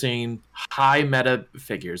introducing high meta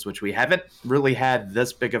figures, which we haven't really had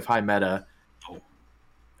this big of high meta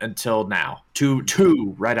until now.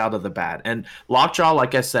 Two right out of the bat. And Lockjaw,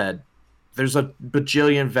 like I said, there's a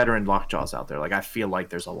bajillion veteran Lockjaws out there. Like, I feel like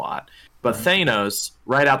there's a lot. But Thanos,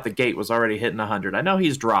 right out the gate, was already hitting 100. I know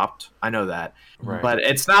he's dropped. I know that. Right. But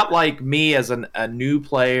it's not like me as a new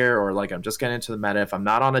player, or like I'm just getting into the meta. If I'm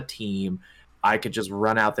not on a team, I could just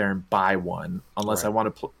run out there and buy one, unless I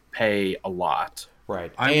want to pay a lot.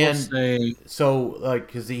 Right. I will say, so, like,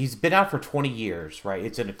 because he's been out for 20 years, right?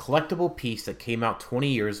 It's a collectible piece that came out 20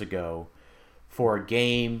 years ago for a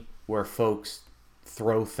game where folks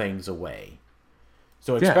throw things away.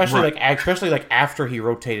 So especially like after he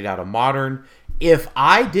rotated out of Modern, if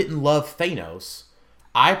I didn't love Thanos,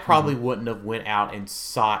 I probably wouldn't have went out and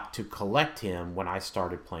sought to collect him when I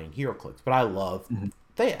started playing HeroClix. But I love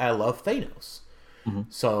Thanos.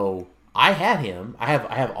 So I had him. I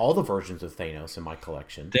have all the versions of Thanos in my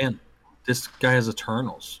collection. Dan, this guy has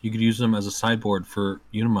Eternals. You could use them as a sideboard for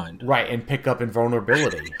Unimind. Right, and pick up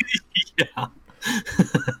invulnerability. Yeah.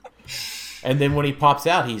 And then when he pops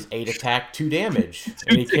out, he's 8 attack, 2 damage,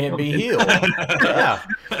 and he can't be healed. Yeah.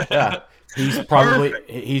 He's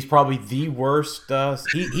probably the worst.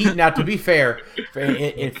 He now, to be fair,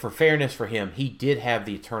 for fairness for him, he did have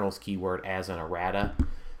the Eternals keyword as an errata.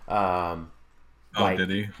 Did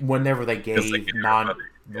he? Whenever they gave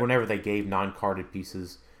non-carded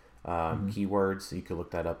pieces keywords, you could look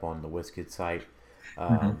that up on the WizKid site.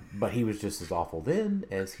 But he was just as awful then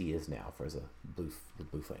as he is now for the blue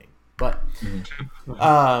flame. But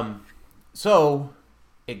so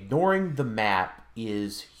ignoring the map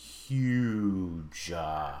is huge.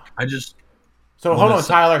 So hold on,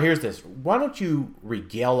 Tyler. Here's this. Why don't you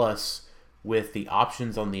regale us with the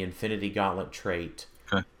options on the Infinity Gauntlet trait,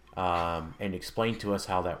 and explain to us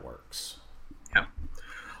how that works? Yeah.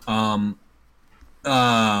 Well,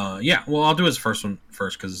 I'll do his first one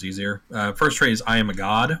first because it's easier. First trait is I am a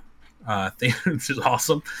god. Thanos is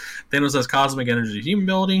awesome. Thanos has cosmic energy team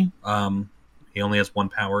ability. He only has 1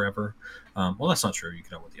 power ever. Well, that's not true. You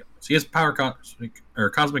can have with the other. So he has power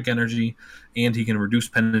cosmic energy, and he can reduce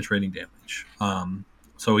penetrating damage.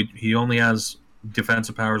 So he only has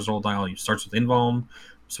defensive powers all dial. He starts with Invuln,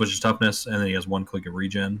 switches toughness, and then he has 1 click of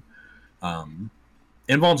regen.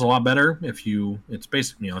 Invuln's a lot better it's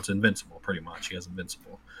basically, it's invincible pretty much. He has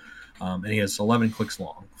invincible. And he has 11 clicks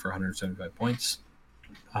long for 175 points.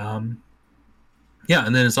 And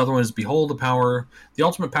then his other one is Behold the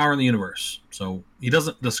ultimate power in the universe. So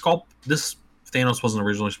this Thanos wasn't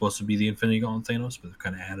originally supposed to be the Infinity Gauntlet Thanos, but they've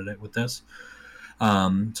kind of added it with this.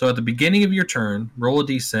 So at the beginning of your turn, roll a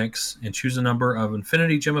d6 and choose a number of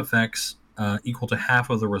Infinity Gem effects equal to half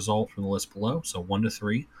of the result from the list below, so 1 to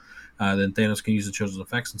 3. Then Thanos can use the chosen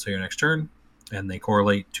effects until your next turn, and they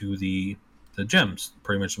correlate to the gems,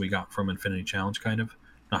 pretty much that we got from Infinity Challenge, kind of.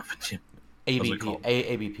 Not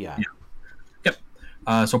ABPI. Yeah.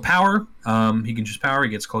 Yep. So power, he can choose power. He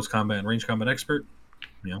gets close combat and range combat expert.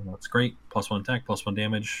 That's great. +1 attack, +1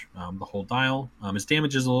 damage, the whole dial. His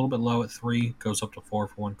damage is a little bit low at 3, goes up to 4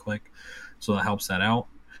 for 1 click, so that helps that out.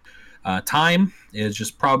 Time is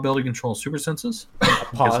just probability control super senses.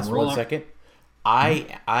 Pause 1 second.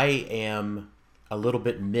 I am a little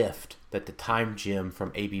bit miffed that the time gem from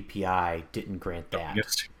ABPI didn't grant that.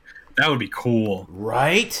 That would be cool.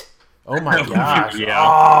 Right? Oh my gosh. Yeah.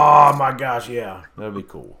 Oh my gosh, yeah. That would be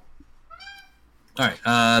cool. All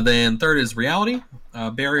right. Then third is Reality,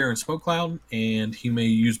 Barrier and Smoke Cloud, and he may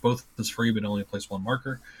use both as free, but only place 1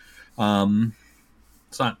 marker.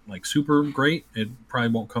 It's not like super great. It probably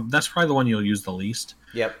won't come. That's probably the one you'll use the least.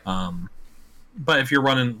 Yep. But if you're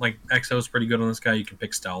running, like, Exo's pretty good on this guy, you can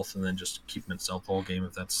pick Stealth and then just keep him in Stealth the whole game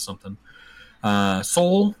if that's something.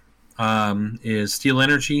 Soul is Steal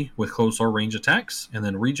Energy with close or range attacks, and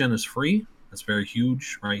then Regen is free. That's very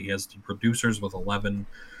huge, right? He has the Producers with 11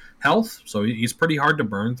 health, so he's pretty hard to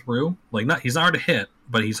burn through. He's not hard to hit,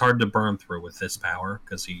 but he's hard to burn through with this power,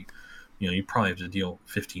 because you probably have to deal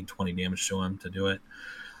 15, 20 damage to him to do it.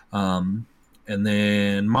 And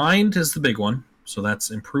then Mind is the big one. So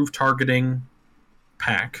that's improved targeting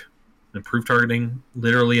pack. Improved targeting,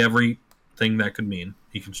 literally everything that could mean.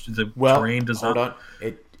 He can. Terrain does hold not.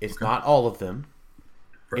 on. It's not all of them.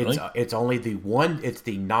 Really? It's only the one. It's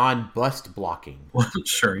the non-bust blocking. Well,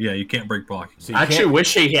 sure. Yeah, you can't break blocking. So I actually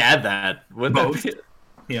wish he had that. Both.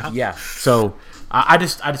 Yeah. Yeah. So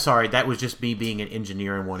I'm sorry. That was just me being an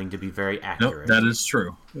engineer and wanting to be very accurate. Nope, that is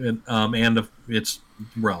true. And it's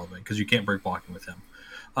relevant because you can't break blocking with him.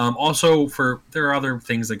 Also, there are other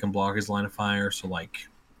things that can block his line of fire. So, like,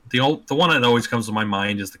 the one that always comes to my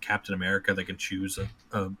mind is the Captain America that can choose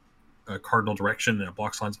a a cardinal direction and it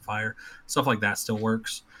blocks lines of fire. Stuff like that still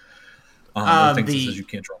works. Or things that says you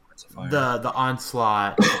can't draw lines of fire. The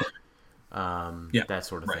onslaught, that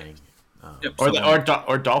sort of thing. Yep,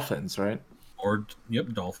 Or dolphins, right? Or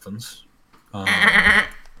dolphins. The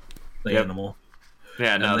Yep. animal.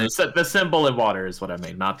 Yeah, no, the symbol in water is what I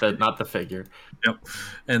mean, not the figure. Yep.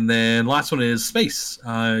 And then last one is space.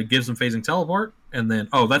 Gives him phasing teleport. And then,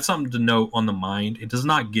 that's something to note on the mind. It does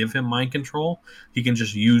not give him mind control. He can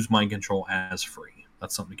just use mind control as free.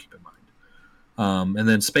 That's something to keep in mind. And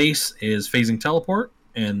then space is phasing teleport.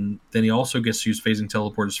 And then he also gets to use phasing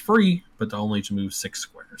teleport as free, but only to move 6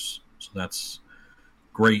 squares. So that's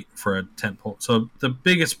great for a tentpole. So the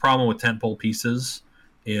biggest problem with tentpole pieces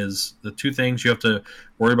is the two things. You have to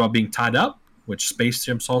worry about being tied up, which space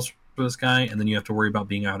gem solves for this guy, and then you have to worry about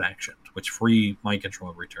being out actioned, which free mind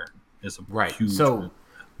control every turn is a huge So,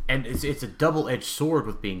 and it's a double-edged sword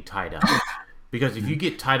with being tied up, because if you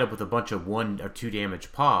get tied up with a bunch of 1 or 2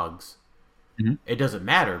 damage pogs, it doesn't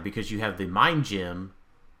matter because you have the mind gem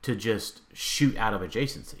to just shoot out of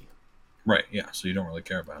adjacency. Right. Yeah. So you don't really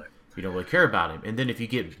care about it. You don't really care about him, and then if you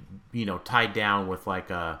get tied down with like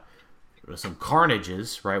some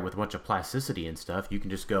carnages, right, with a bunch of plasticity and stuff, you can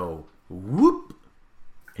just go whoop,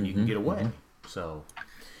 and you can get away. So.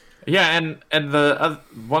 Yeah, and the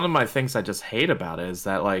one of my things I just hate about it is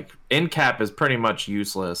that like in-cap is pretty much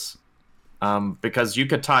useless, because you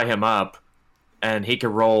could tie him up, and he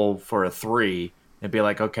could roll for a 3 and be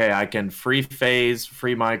like, okay, I can free phase,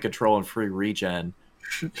 free mind control, and free regen,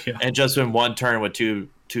 and just in one turn with two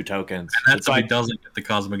tokens. And that's why he doesn't get the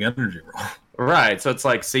cosmic energy roll. Right, so it's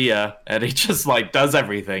like, see ya, and he just like does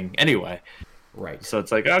everything anyway. Right. So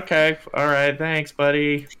it's like, okay, all right, thanks,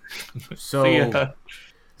 buddy. So. See ya.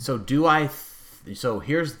 So so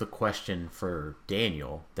here's the question for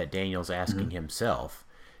Daniel that Daniel's asking himself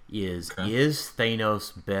is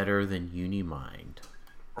Thanos better than Unimind?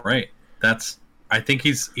 Right. I think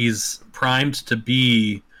he's primed to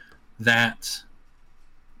be that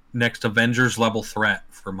next Avengers level threat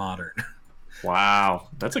for modern. Wow,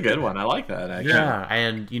 that's a good one. I like that, actually. Yeah,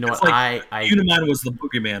 and you know It's what? like I Unimind was the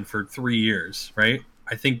boogeyman for 3 years, right?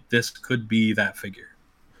 I think this could be that figure.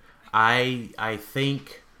 I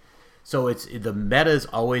think so. It's the meta is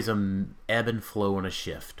always a ebb and flow and a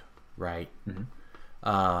shift, right?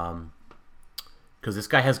 Because this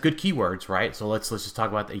guy has good keywords, right? So let's just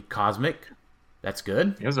talk about the cosmic. That's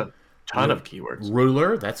good. He has a ton of keywords.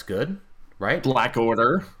 Ruler. That's good, right? Black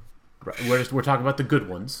Order. Right. We're talking about the good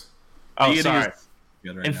ones. Oh, Deity sorry. is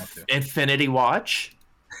good right now, too. Infinity Watch.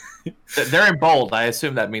 They're in bold. I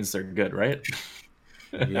assume that means they're good, right?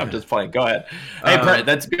 Yeah. I'm just playing. Go ahead. Hey,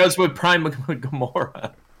 that goes with Prime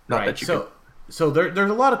Gamora. Not Right. that you So there's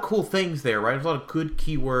a lot of cool things there, right? There's a lot of good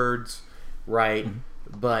keywords, right?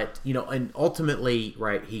 But and ultimately,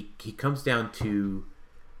 right, he comes down to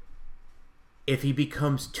if he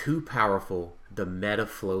becomes too powerful, the meta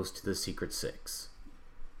flows to the Secret Six.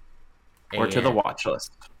 or to the watch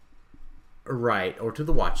list. Right, or to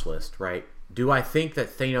the watch list, right? Do I think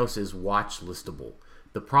that Thanos is watch listable?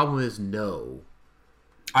 The problem is no.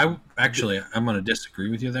 I'm going to disagree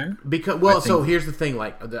with you there. Because so here's the thing.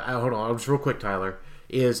 Like, hold on, just real quick, Tyler.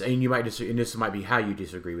 And you might disagree, and this might be how you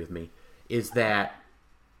disagree with me. Is that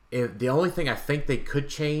if the only thing I think they could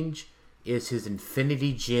change is his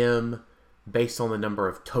Infinity Gem based on the number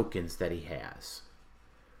of tokens that he has.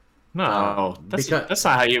 No, that's not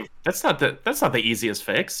how you. That's not the easiest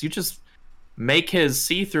fix. You just make his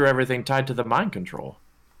see through everything tied to the mind control.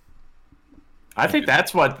 I think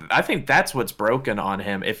that's what's broken on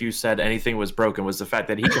him. If you said anything was broken, was the fact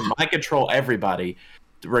that he can mind control everybody,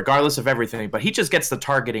 regardless of everything, but he just gets the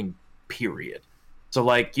targeting. Period. So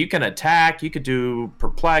like you can attack, you could do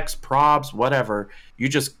perplex, probs, whatever. You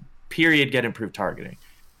just get improved targeting.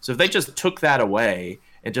 So if they just took that away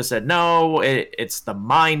and just said no, it's the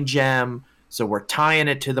mind gem, so we're tying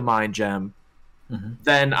it to the mind gem,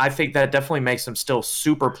 then I think that definitely makes him still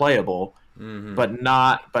super playable. But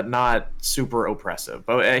not super oppressive.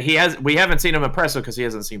 But we haven't seen him oppressive because he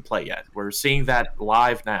hasn't seen play yet. We're seeing that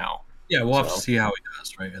live now. Yeah, we'll have to see how he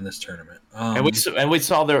does right in this tournament. And we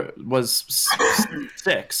saw there was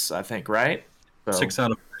 6, I think, right? So. 6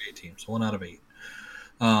 out of 8 teams, 1 out of 8.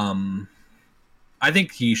 I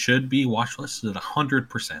think he should be watch listed at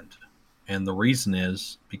 100%, and the reason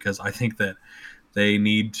is because I think that they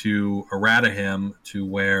need to errata him to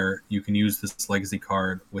where you can use this legacy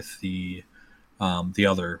card with the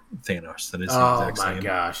other Thanos. That is the exact same. Oh my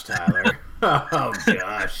gosh, Tyler! Oh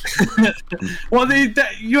gosh. Well,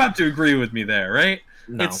 you have to agree with me there, right?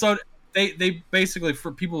 No. It's so they basically,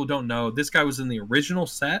 for people who don't know, this guy was in the original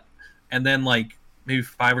set, and then like maybe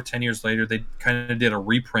 5 or 10 years later, they kind of did a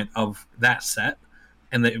reprint of that set,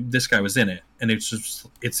 and this guy was in it, and it's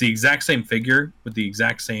the exact same figure with the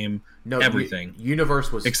exact same everything.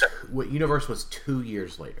 Universe was 2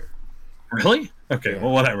 years later. Really? Okay, Yeah.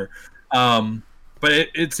 well, whatever. But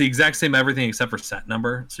it's the exact same everything except for set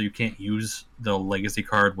number, so you can't use the legacy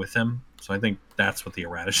card with him. So I think that's what the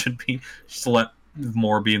errata should be, just to let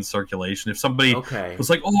more be in circulation. If somebody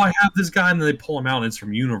was like, "Oh, I have this guy," and then they pull him out and it's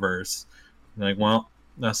from Universe, they're like, well,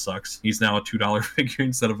 that sucks. He's now a $2 figure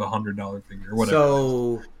instead of a $100 figure, or whatever.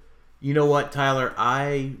 So, you know what, Tyler?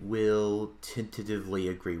 I will tentatively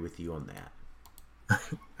agree with you on that.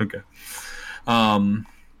 Okay.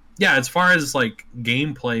 Yeah, as far as like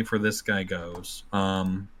gameplay for this guy goes,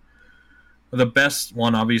 the best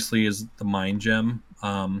one obviously is the Mind Gem.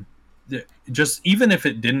 Just even if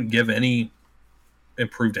it didn't give any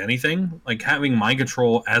improved anything, like having Mind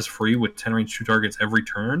Control as free with 10 range 2 targets every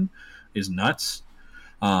turn is nuts.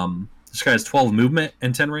 This guy has 12 movement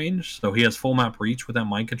and 10 range, so he has full map reach with that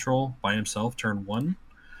Mind Control by himself turn 1,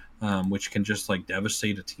 which can just like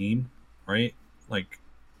devastate a team, right? Like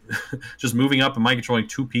just moving up and mind controlling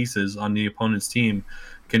 2 pieces on the opponent's team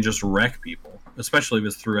can just wreck people, especially if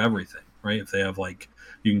it's through everything, right? If they have like,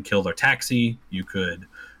 you can kill their taxi, you could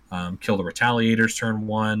kill the retaliators turn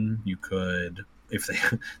 1, you could, if they,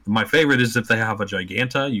 my favorite is if they have a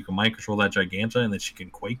Giganta, you can mind control that Giganta and then she can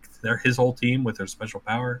quake his whole team with her special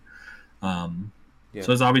power. So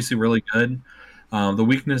it's obviously really good. The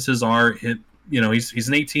weaknesses are he's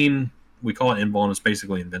an 18, we call it invuln, it's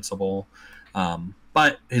basically invincible.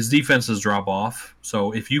 But his defenses drop off,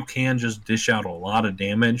 so if you can just dish out a lot of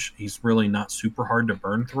damage, he's really not super hard to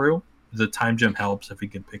burn through. The Time Gem helps if you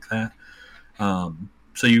can pick that.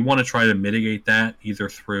 So you want to try to mitigate that either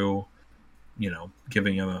through,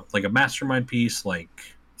 giving him a mastermind piece,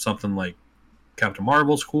 like something like Captain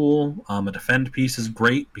Marvel's cool. A defend piece is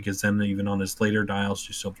great because then even on his later dials,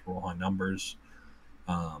 you still have to roll high numbers.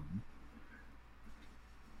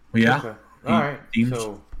 Yeah. Okay. All right.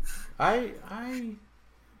 So I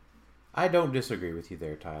don't disagree with you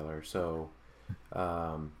there, Tyler. So,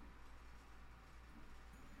 and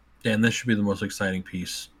this should be the most exciting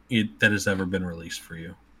piece that has ever been released for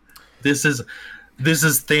you. This is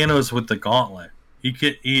Thanos with the gauntlet.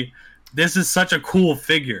 This is such a cool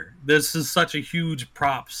figure. This is such a huge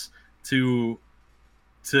props to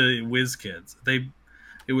WizKids.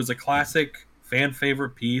 It was a classic fan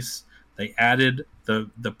favorite piece. They added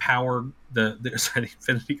the power, the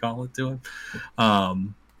Infinity Gauntlet to him,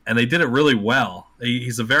 and they did it really well.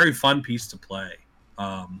 He's a very fun piece to play.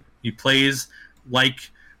 He plays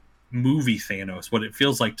like movie Thanos, what it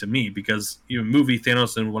feels like to me, because movie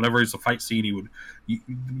Thanos, and whenever he's a fight scene, you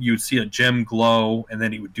would see a gem glow, and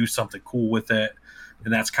then he would do something cool with it,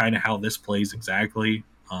 and that's kind of how this plays exactly.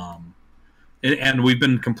 And we've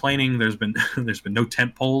been complaining. There's been no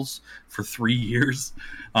tent poles for 3 years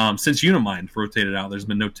since Unimind rotated out. There's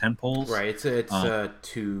been no tent poles. Right. It's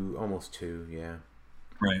almost 2. Yeah.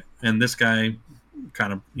 Right. And this guy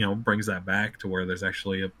kind of brings that back to where there's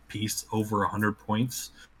actually a piece over 100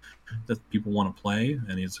 points that people want to play,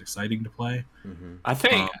 and it's exciting to play. Mm-hmm. I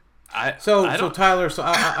think. So Tyler. So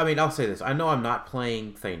I mean, I'll say this. I know I'm not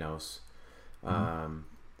playing Thanos,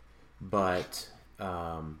 but.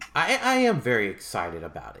 I am very excited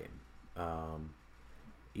about him.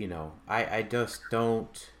 I just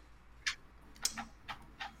don't.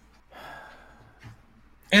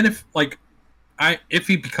 And if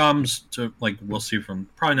he becomes to we'll see from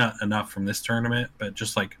probably not enough from this tournament, but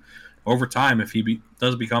just over time, if he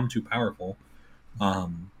does become too powerful,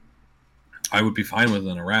 I would be fine with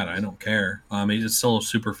an errata. I don't care. It's still a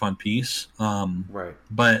super fun piece. Right.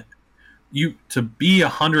 But to be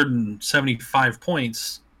 175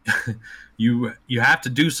 points, you have to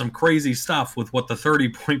do some crazy stuff with what the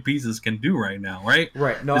 30-point pieces can do right now, right?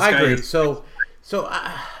 Right. No, I agree. So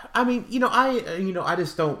I mean, I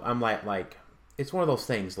just don't. I'm like, it's one of those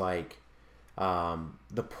things.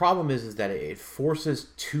 The problem is that it forces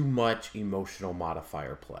too much emotional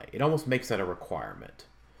modifier play. It almost makes that a requirement.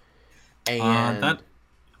 And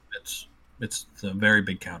it's a very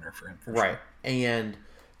big counter for him. Right. Sure. And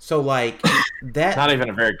so that not even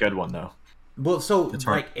a very good one though. Well, so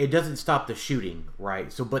it doesn't stop the shooting,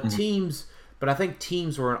 right? So but I think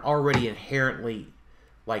teams were already inherently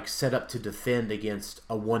set up to defend against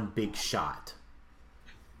a one big shot.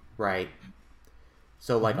 Right?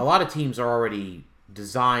 So a lot of teams are already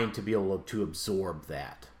designed to be able to absorb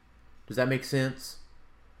that. Does that make sense?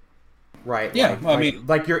 Right? Yeah, I mean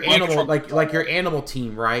your animal your animal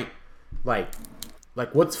team, right?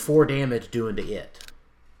 What's 4 damage doing to it?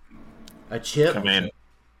 A chip? Come in.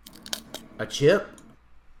 A chip?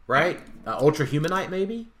 right? Ultra Humanite,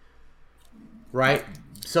 maybe, right?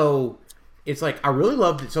 So it's like I really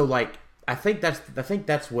loved it. So like I think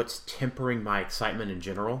that's what's tempering my excitement in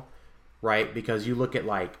general, right? Because you look at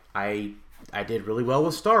like I did really well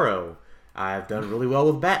with Starro. I've done really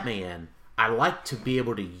well with Batman. I like to be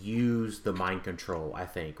able to use the mind control, I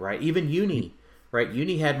think, right? Even Uni, right?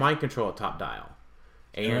 Uni had mind control at top dial.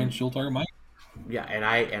 And she'll target mind. Yeah,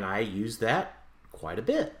 and I use that quite a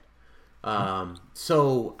bit.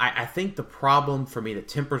 So I think the problem for me that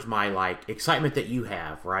tempers my like excitement that you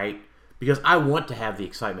have, right? Because I want to have the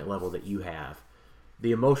excitement level that you have.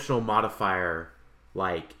 The emotional modifier,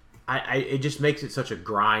 like it just makes it such a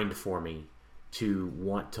grind for me to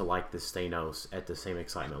want to like this Thanos at the same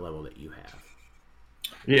excitement level that you have.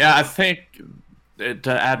 Yeah, I think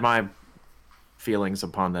to add my feelings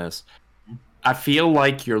upon this, I feel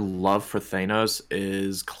like your love for Thanos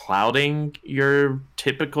is clouding your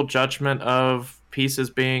typical judgment of pieces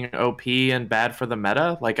being OP and bad for the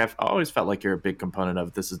meta. Like, I've always felt like you're a big component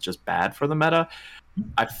of this is just bad for the meta.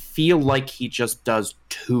 I feel like he just does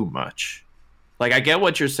too much. Like, I get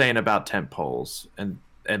what you're saying about tent poles and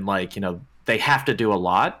like, you know, they have to do a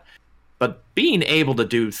lot, but being able to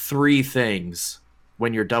do 3 things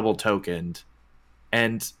when you're double tokened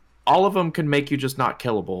and all of them can make you just not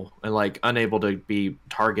killable and like unable to be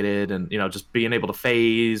targeted and, you know, just being able to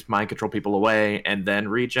phase, mind control people away and then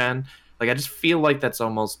regen. Like, I just feel like that's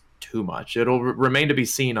almost too much. It'll remain to be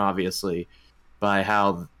seen, obviously, by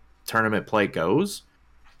how tournament play goes.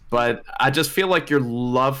 But I just feel like your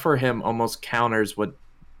love for him almost counters what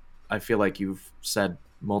I feel like you've said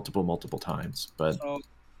multiple times. But so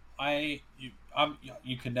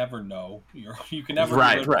you can never know. You can never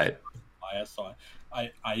right. Bias. So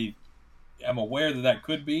I am aware that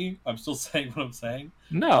could be. I'm still saying what I'm saying.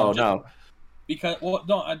 No. Because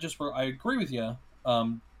I agree with you.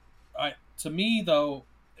 To me though,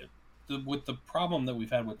 with the problem that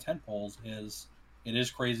we've had with tent poles is it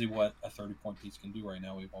is crazy what a 30-point piece can do right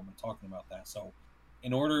now. We've all been talking about that. So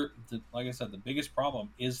in order to, like I said, the biggest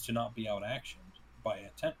problem is to not be out actioned by a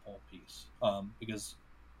tent pole piece. Because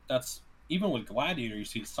that's even with Gladiator, you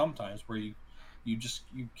see it sometimes where you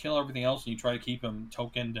kill everything else and you try to keep him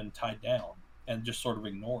tokened and tied down and just sort of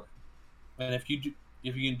ignore it. And if you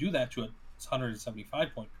can do that to a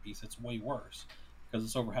 175-point piece, it's way worse because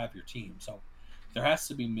it's over half your team. So there has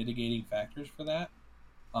to be mitigating factors for that.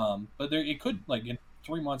 But it could, like, in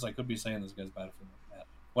 3 months, I could be saying this guy's Battlefield like that.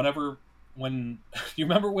 When you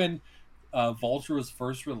remember when Vulture was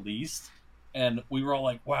first released, and we were all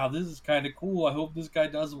like, "Wow, this is kind of cool. I hope this guy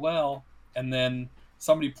does well." And then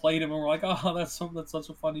somebody played him, and we're like, "Oh, that's such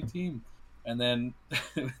a funny team." And then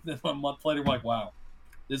 1 month later, we're like, "Wow,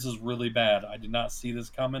 this is really bad. I did not see this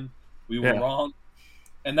coming. We were wrong."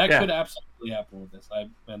 And that could absolutely happen with this.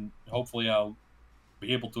 And hopefully I'll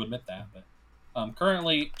be able to admit that. But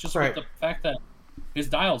currently, just with the fact that his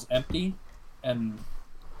dial's empty, and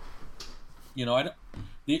you know,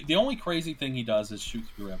 the only crazy thing he does is shoot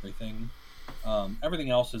through everything.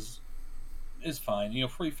 Everything else is fine. You know,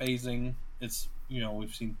 free phasing. It's, you know,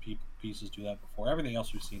 we've seen pieces do that before. Everything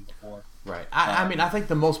else we've seen before. Right. I mean, I think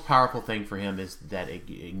the most powerful thing for him is that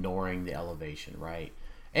ignoring the elevation, right?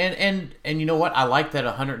 And you know what? I like that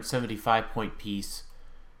 175-point piece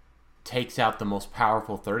takes out the most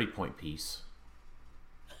powerful 30-point piece.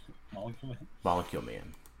 Molecule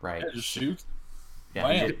Man, right? Yeah, just shoots.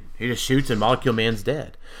 Yeah, he just shoots and Molecule Man's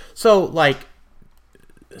dead. So I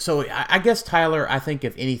guess, Tyler, I think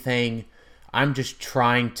if anything, I'm just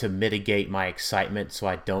trying to mitigate my excitement so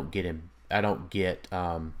I don't get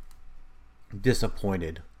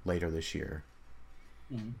disappointed later this year.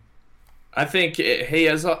 Mm-hmm. I think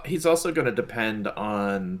he's also going to depend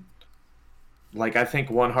on, like, I think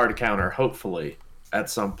one hard counter, hopefully, at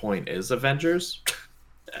some point is Avengers.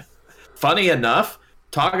 Funny enough,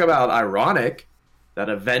 talk about ironic that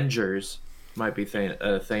Avengers might be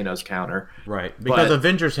Thanos counter, right? Because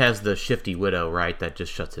Avengers has the Shifty Widow, right? That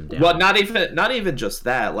just shuts him down. Well, not even just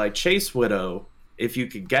that. Like, Chase Widow, if you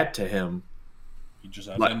could get to him, he just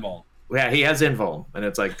has invuln. Yeah, he has invuln, and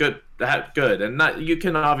it's like good, and you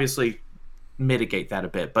can obviously mitigate that a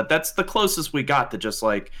bit, but that's the closest we got to just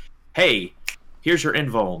like, hey, here's your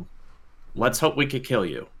invuln. Let's hope we could kill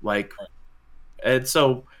you. Like, and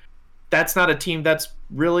so that's not a team that's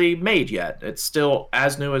really made yet. It's still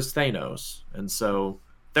as new as Thanos. And so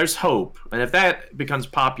there's hope. And if that becomes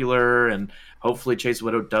popular and hopefully Chase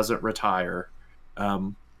Widow doesn't retire,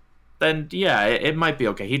 then yeah, it might be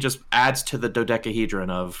okay. He just adds to the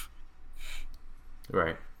dodecahedron of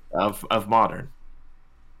modern.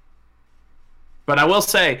 But I will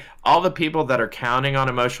say, all the people that are counting on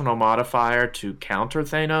emotional modifier to counter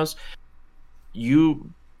Thanos,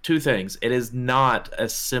 you two things. It is not a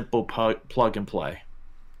simple plug and play.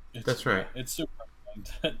 That's right. It's super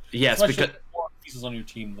annoying. Yes, Especially because the more pieces on your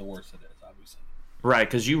team, the worse it is, obviously. right,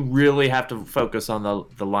 because you really have to focus on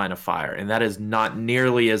the line of fire, and that is not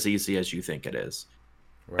nearly as easy as you think it is.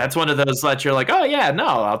 Right. That's one of those that you're like, oh yeah, no,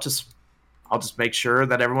 I'll just make sure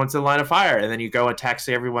that everyone's in line of fire, and then you go and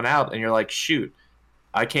taxi everyone out, and you're like, shoot,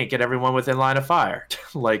 I can't get everyone within line of fire.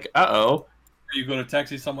 Like, uh-oh. You go to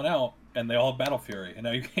taxi someone out, and they all have Battle Fury, and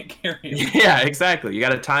now you can't carry it. Yeah, exactly. You got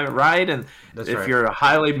to time it right, and That's if right. you're a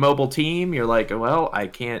highly mobile team, you're like, well, I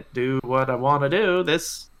can't do what I want to do.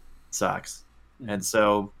 This sucks. And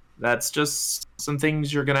so that's just some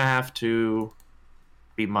things you're going to have to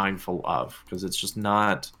be mindful of, because it's just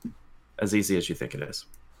not as easy as you think it is.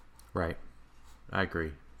 Right. I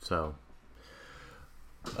agree. So,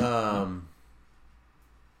 I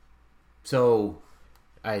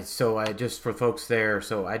just for folks there.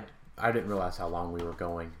 So I didn't realize how long we were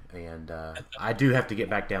going, and I do have to get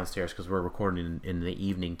back downstairs because we're recording in the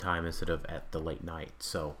evening time instead of at the late night.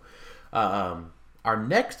 So, our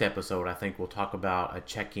next episode, I think we'll talk about a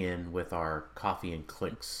check-in with our Coffee and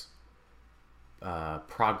Clicks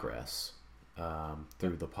progress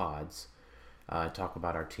through the pods. Talk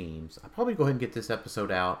about our teams. I'll probably go ahead and get this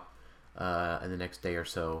episode out in the next day or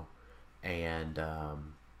so, and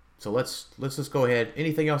so let's just go ahead.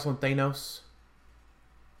 Anything else on Thanos?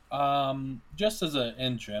 Just as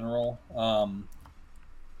in general,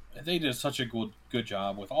 they did such a good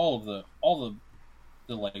job with all the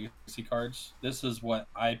legacy cards. This is what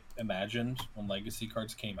I imagined when legacy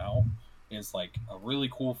cards came out. Is like a really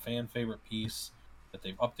cool fan favorite piece that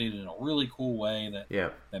they've updated in a really cool way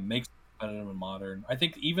that makes it competitive and modern. I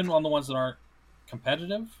think even on the ones that aren't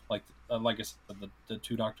competitive, like I said, the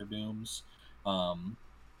two Doctor Dooms,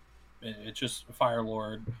 it's just Fire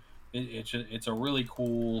Lord. It's a really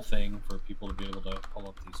cool thing for people to be able to pull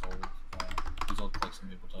up these old clicks and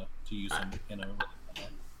be able to use them in a really fun way.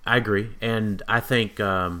 I agree, and I think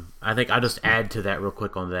I'll just add to that real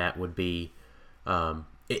quick on that would be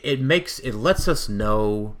it lets us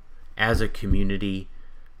know as a community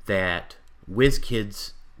that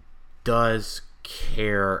WizKids does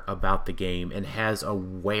care about the game and has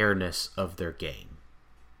awareness of their game.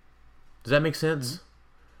 Does that make sense?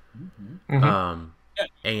 Yeah,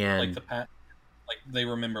 and like they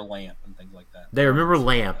remember Lamp and things like that. They remember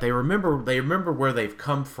Lamp. They remember where they've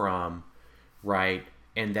come from, right?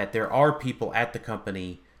 And that there are people at the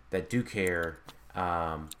company that do care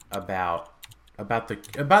about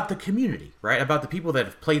the community, right? About the people that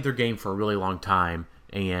have played their game for a really long time,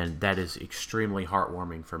 and that is extremely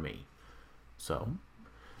heartwarming for me. So,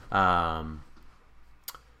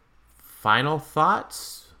 final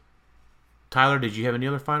thoughts? Tyler, did you have any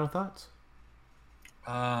other final thoughts?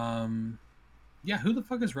 Yeah, who the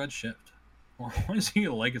fuck is Red Shift? Why is he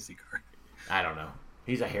a legacy card? I don't know.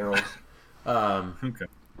 He's a herald. Okay.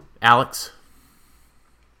 Alex?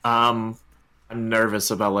 I'm nervous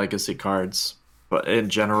about legacy cards, but in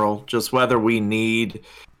general, just whether we need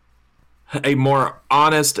a more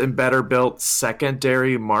honest and better built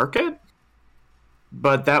secondary market.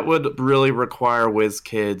 But that would really require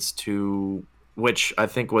WizKids to, which I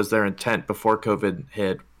think was their intent before COVID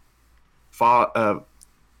hit,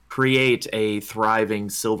 create a thriving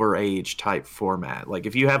Silver Age type format. Like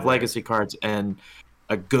if you have legacy cards and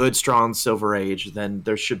a good, strong Silver Age, then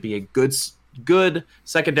there should be a good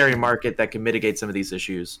secondary market that can mitigate some of these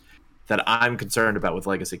issues that I'm concerned about with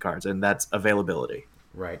legacy cards, and that's availability.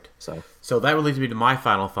 Right. So that leads me to my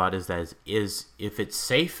final thought is if it's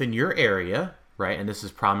safe in your area, right, and this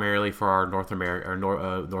is primarily for our North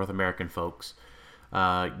American folks,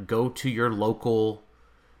 go to your local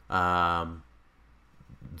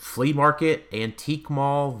flea market, antique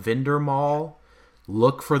mall, vendor mall,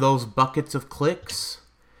 look for those buckets of clicks,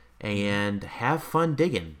 and have fun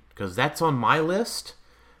digging, because that's on my list.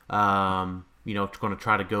 Going to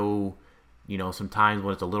try to go, sometimes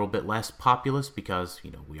when it's a little bit less populous, because,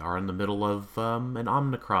 we are in the middle of an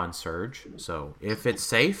Omicron surge. So if it's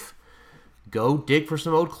safe, go dig for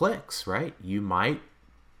some old clicks, right? You might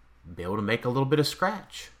be able to make a little bit of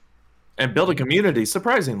scratch. And build a community,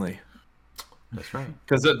 surprisingly. That's right.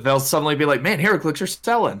 Because they'll suddenly be like, man, HeroClix are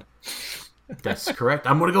selling. That's correct.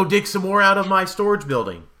 I'm going to go dig some more out of my storage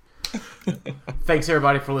building. Thanks,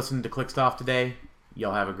 everybody, for listening to ClickStuff today.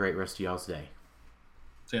 Y'all have a great rest of y'all's day.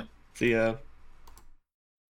 See ya. See ya.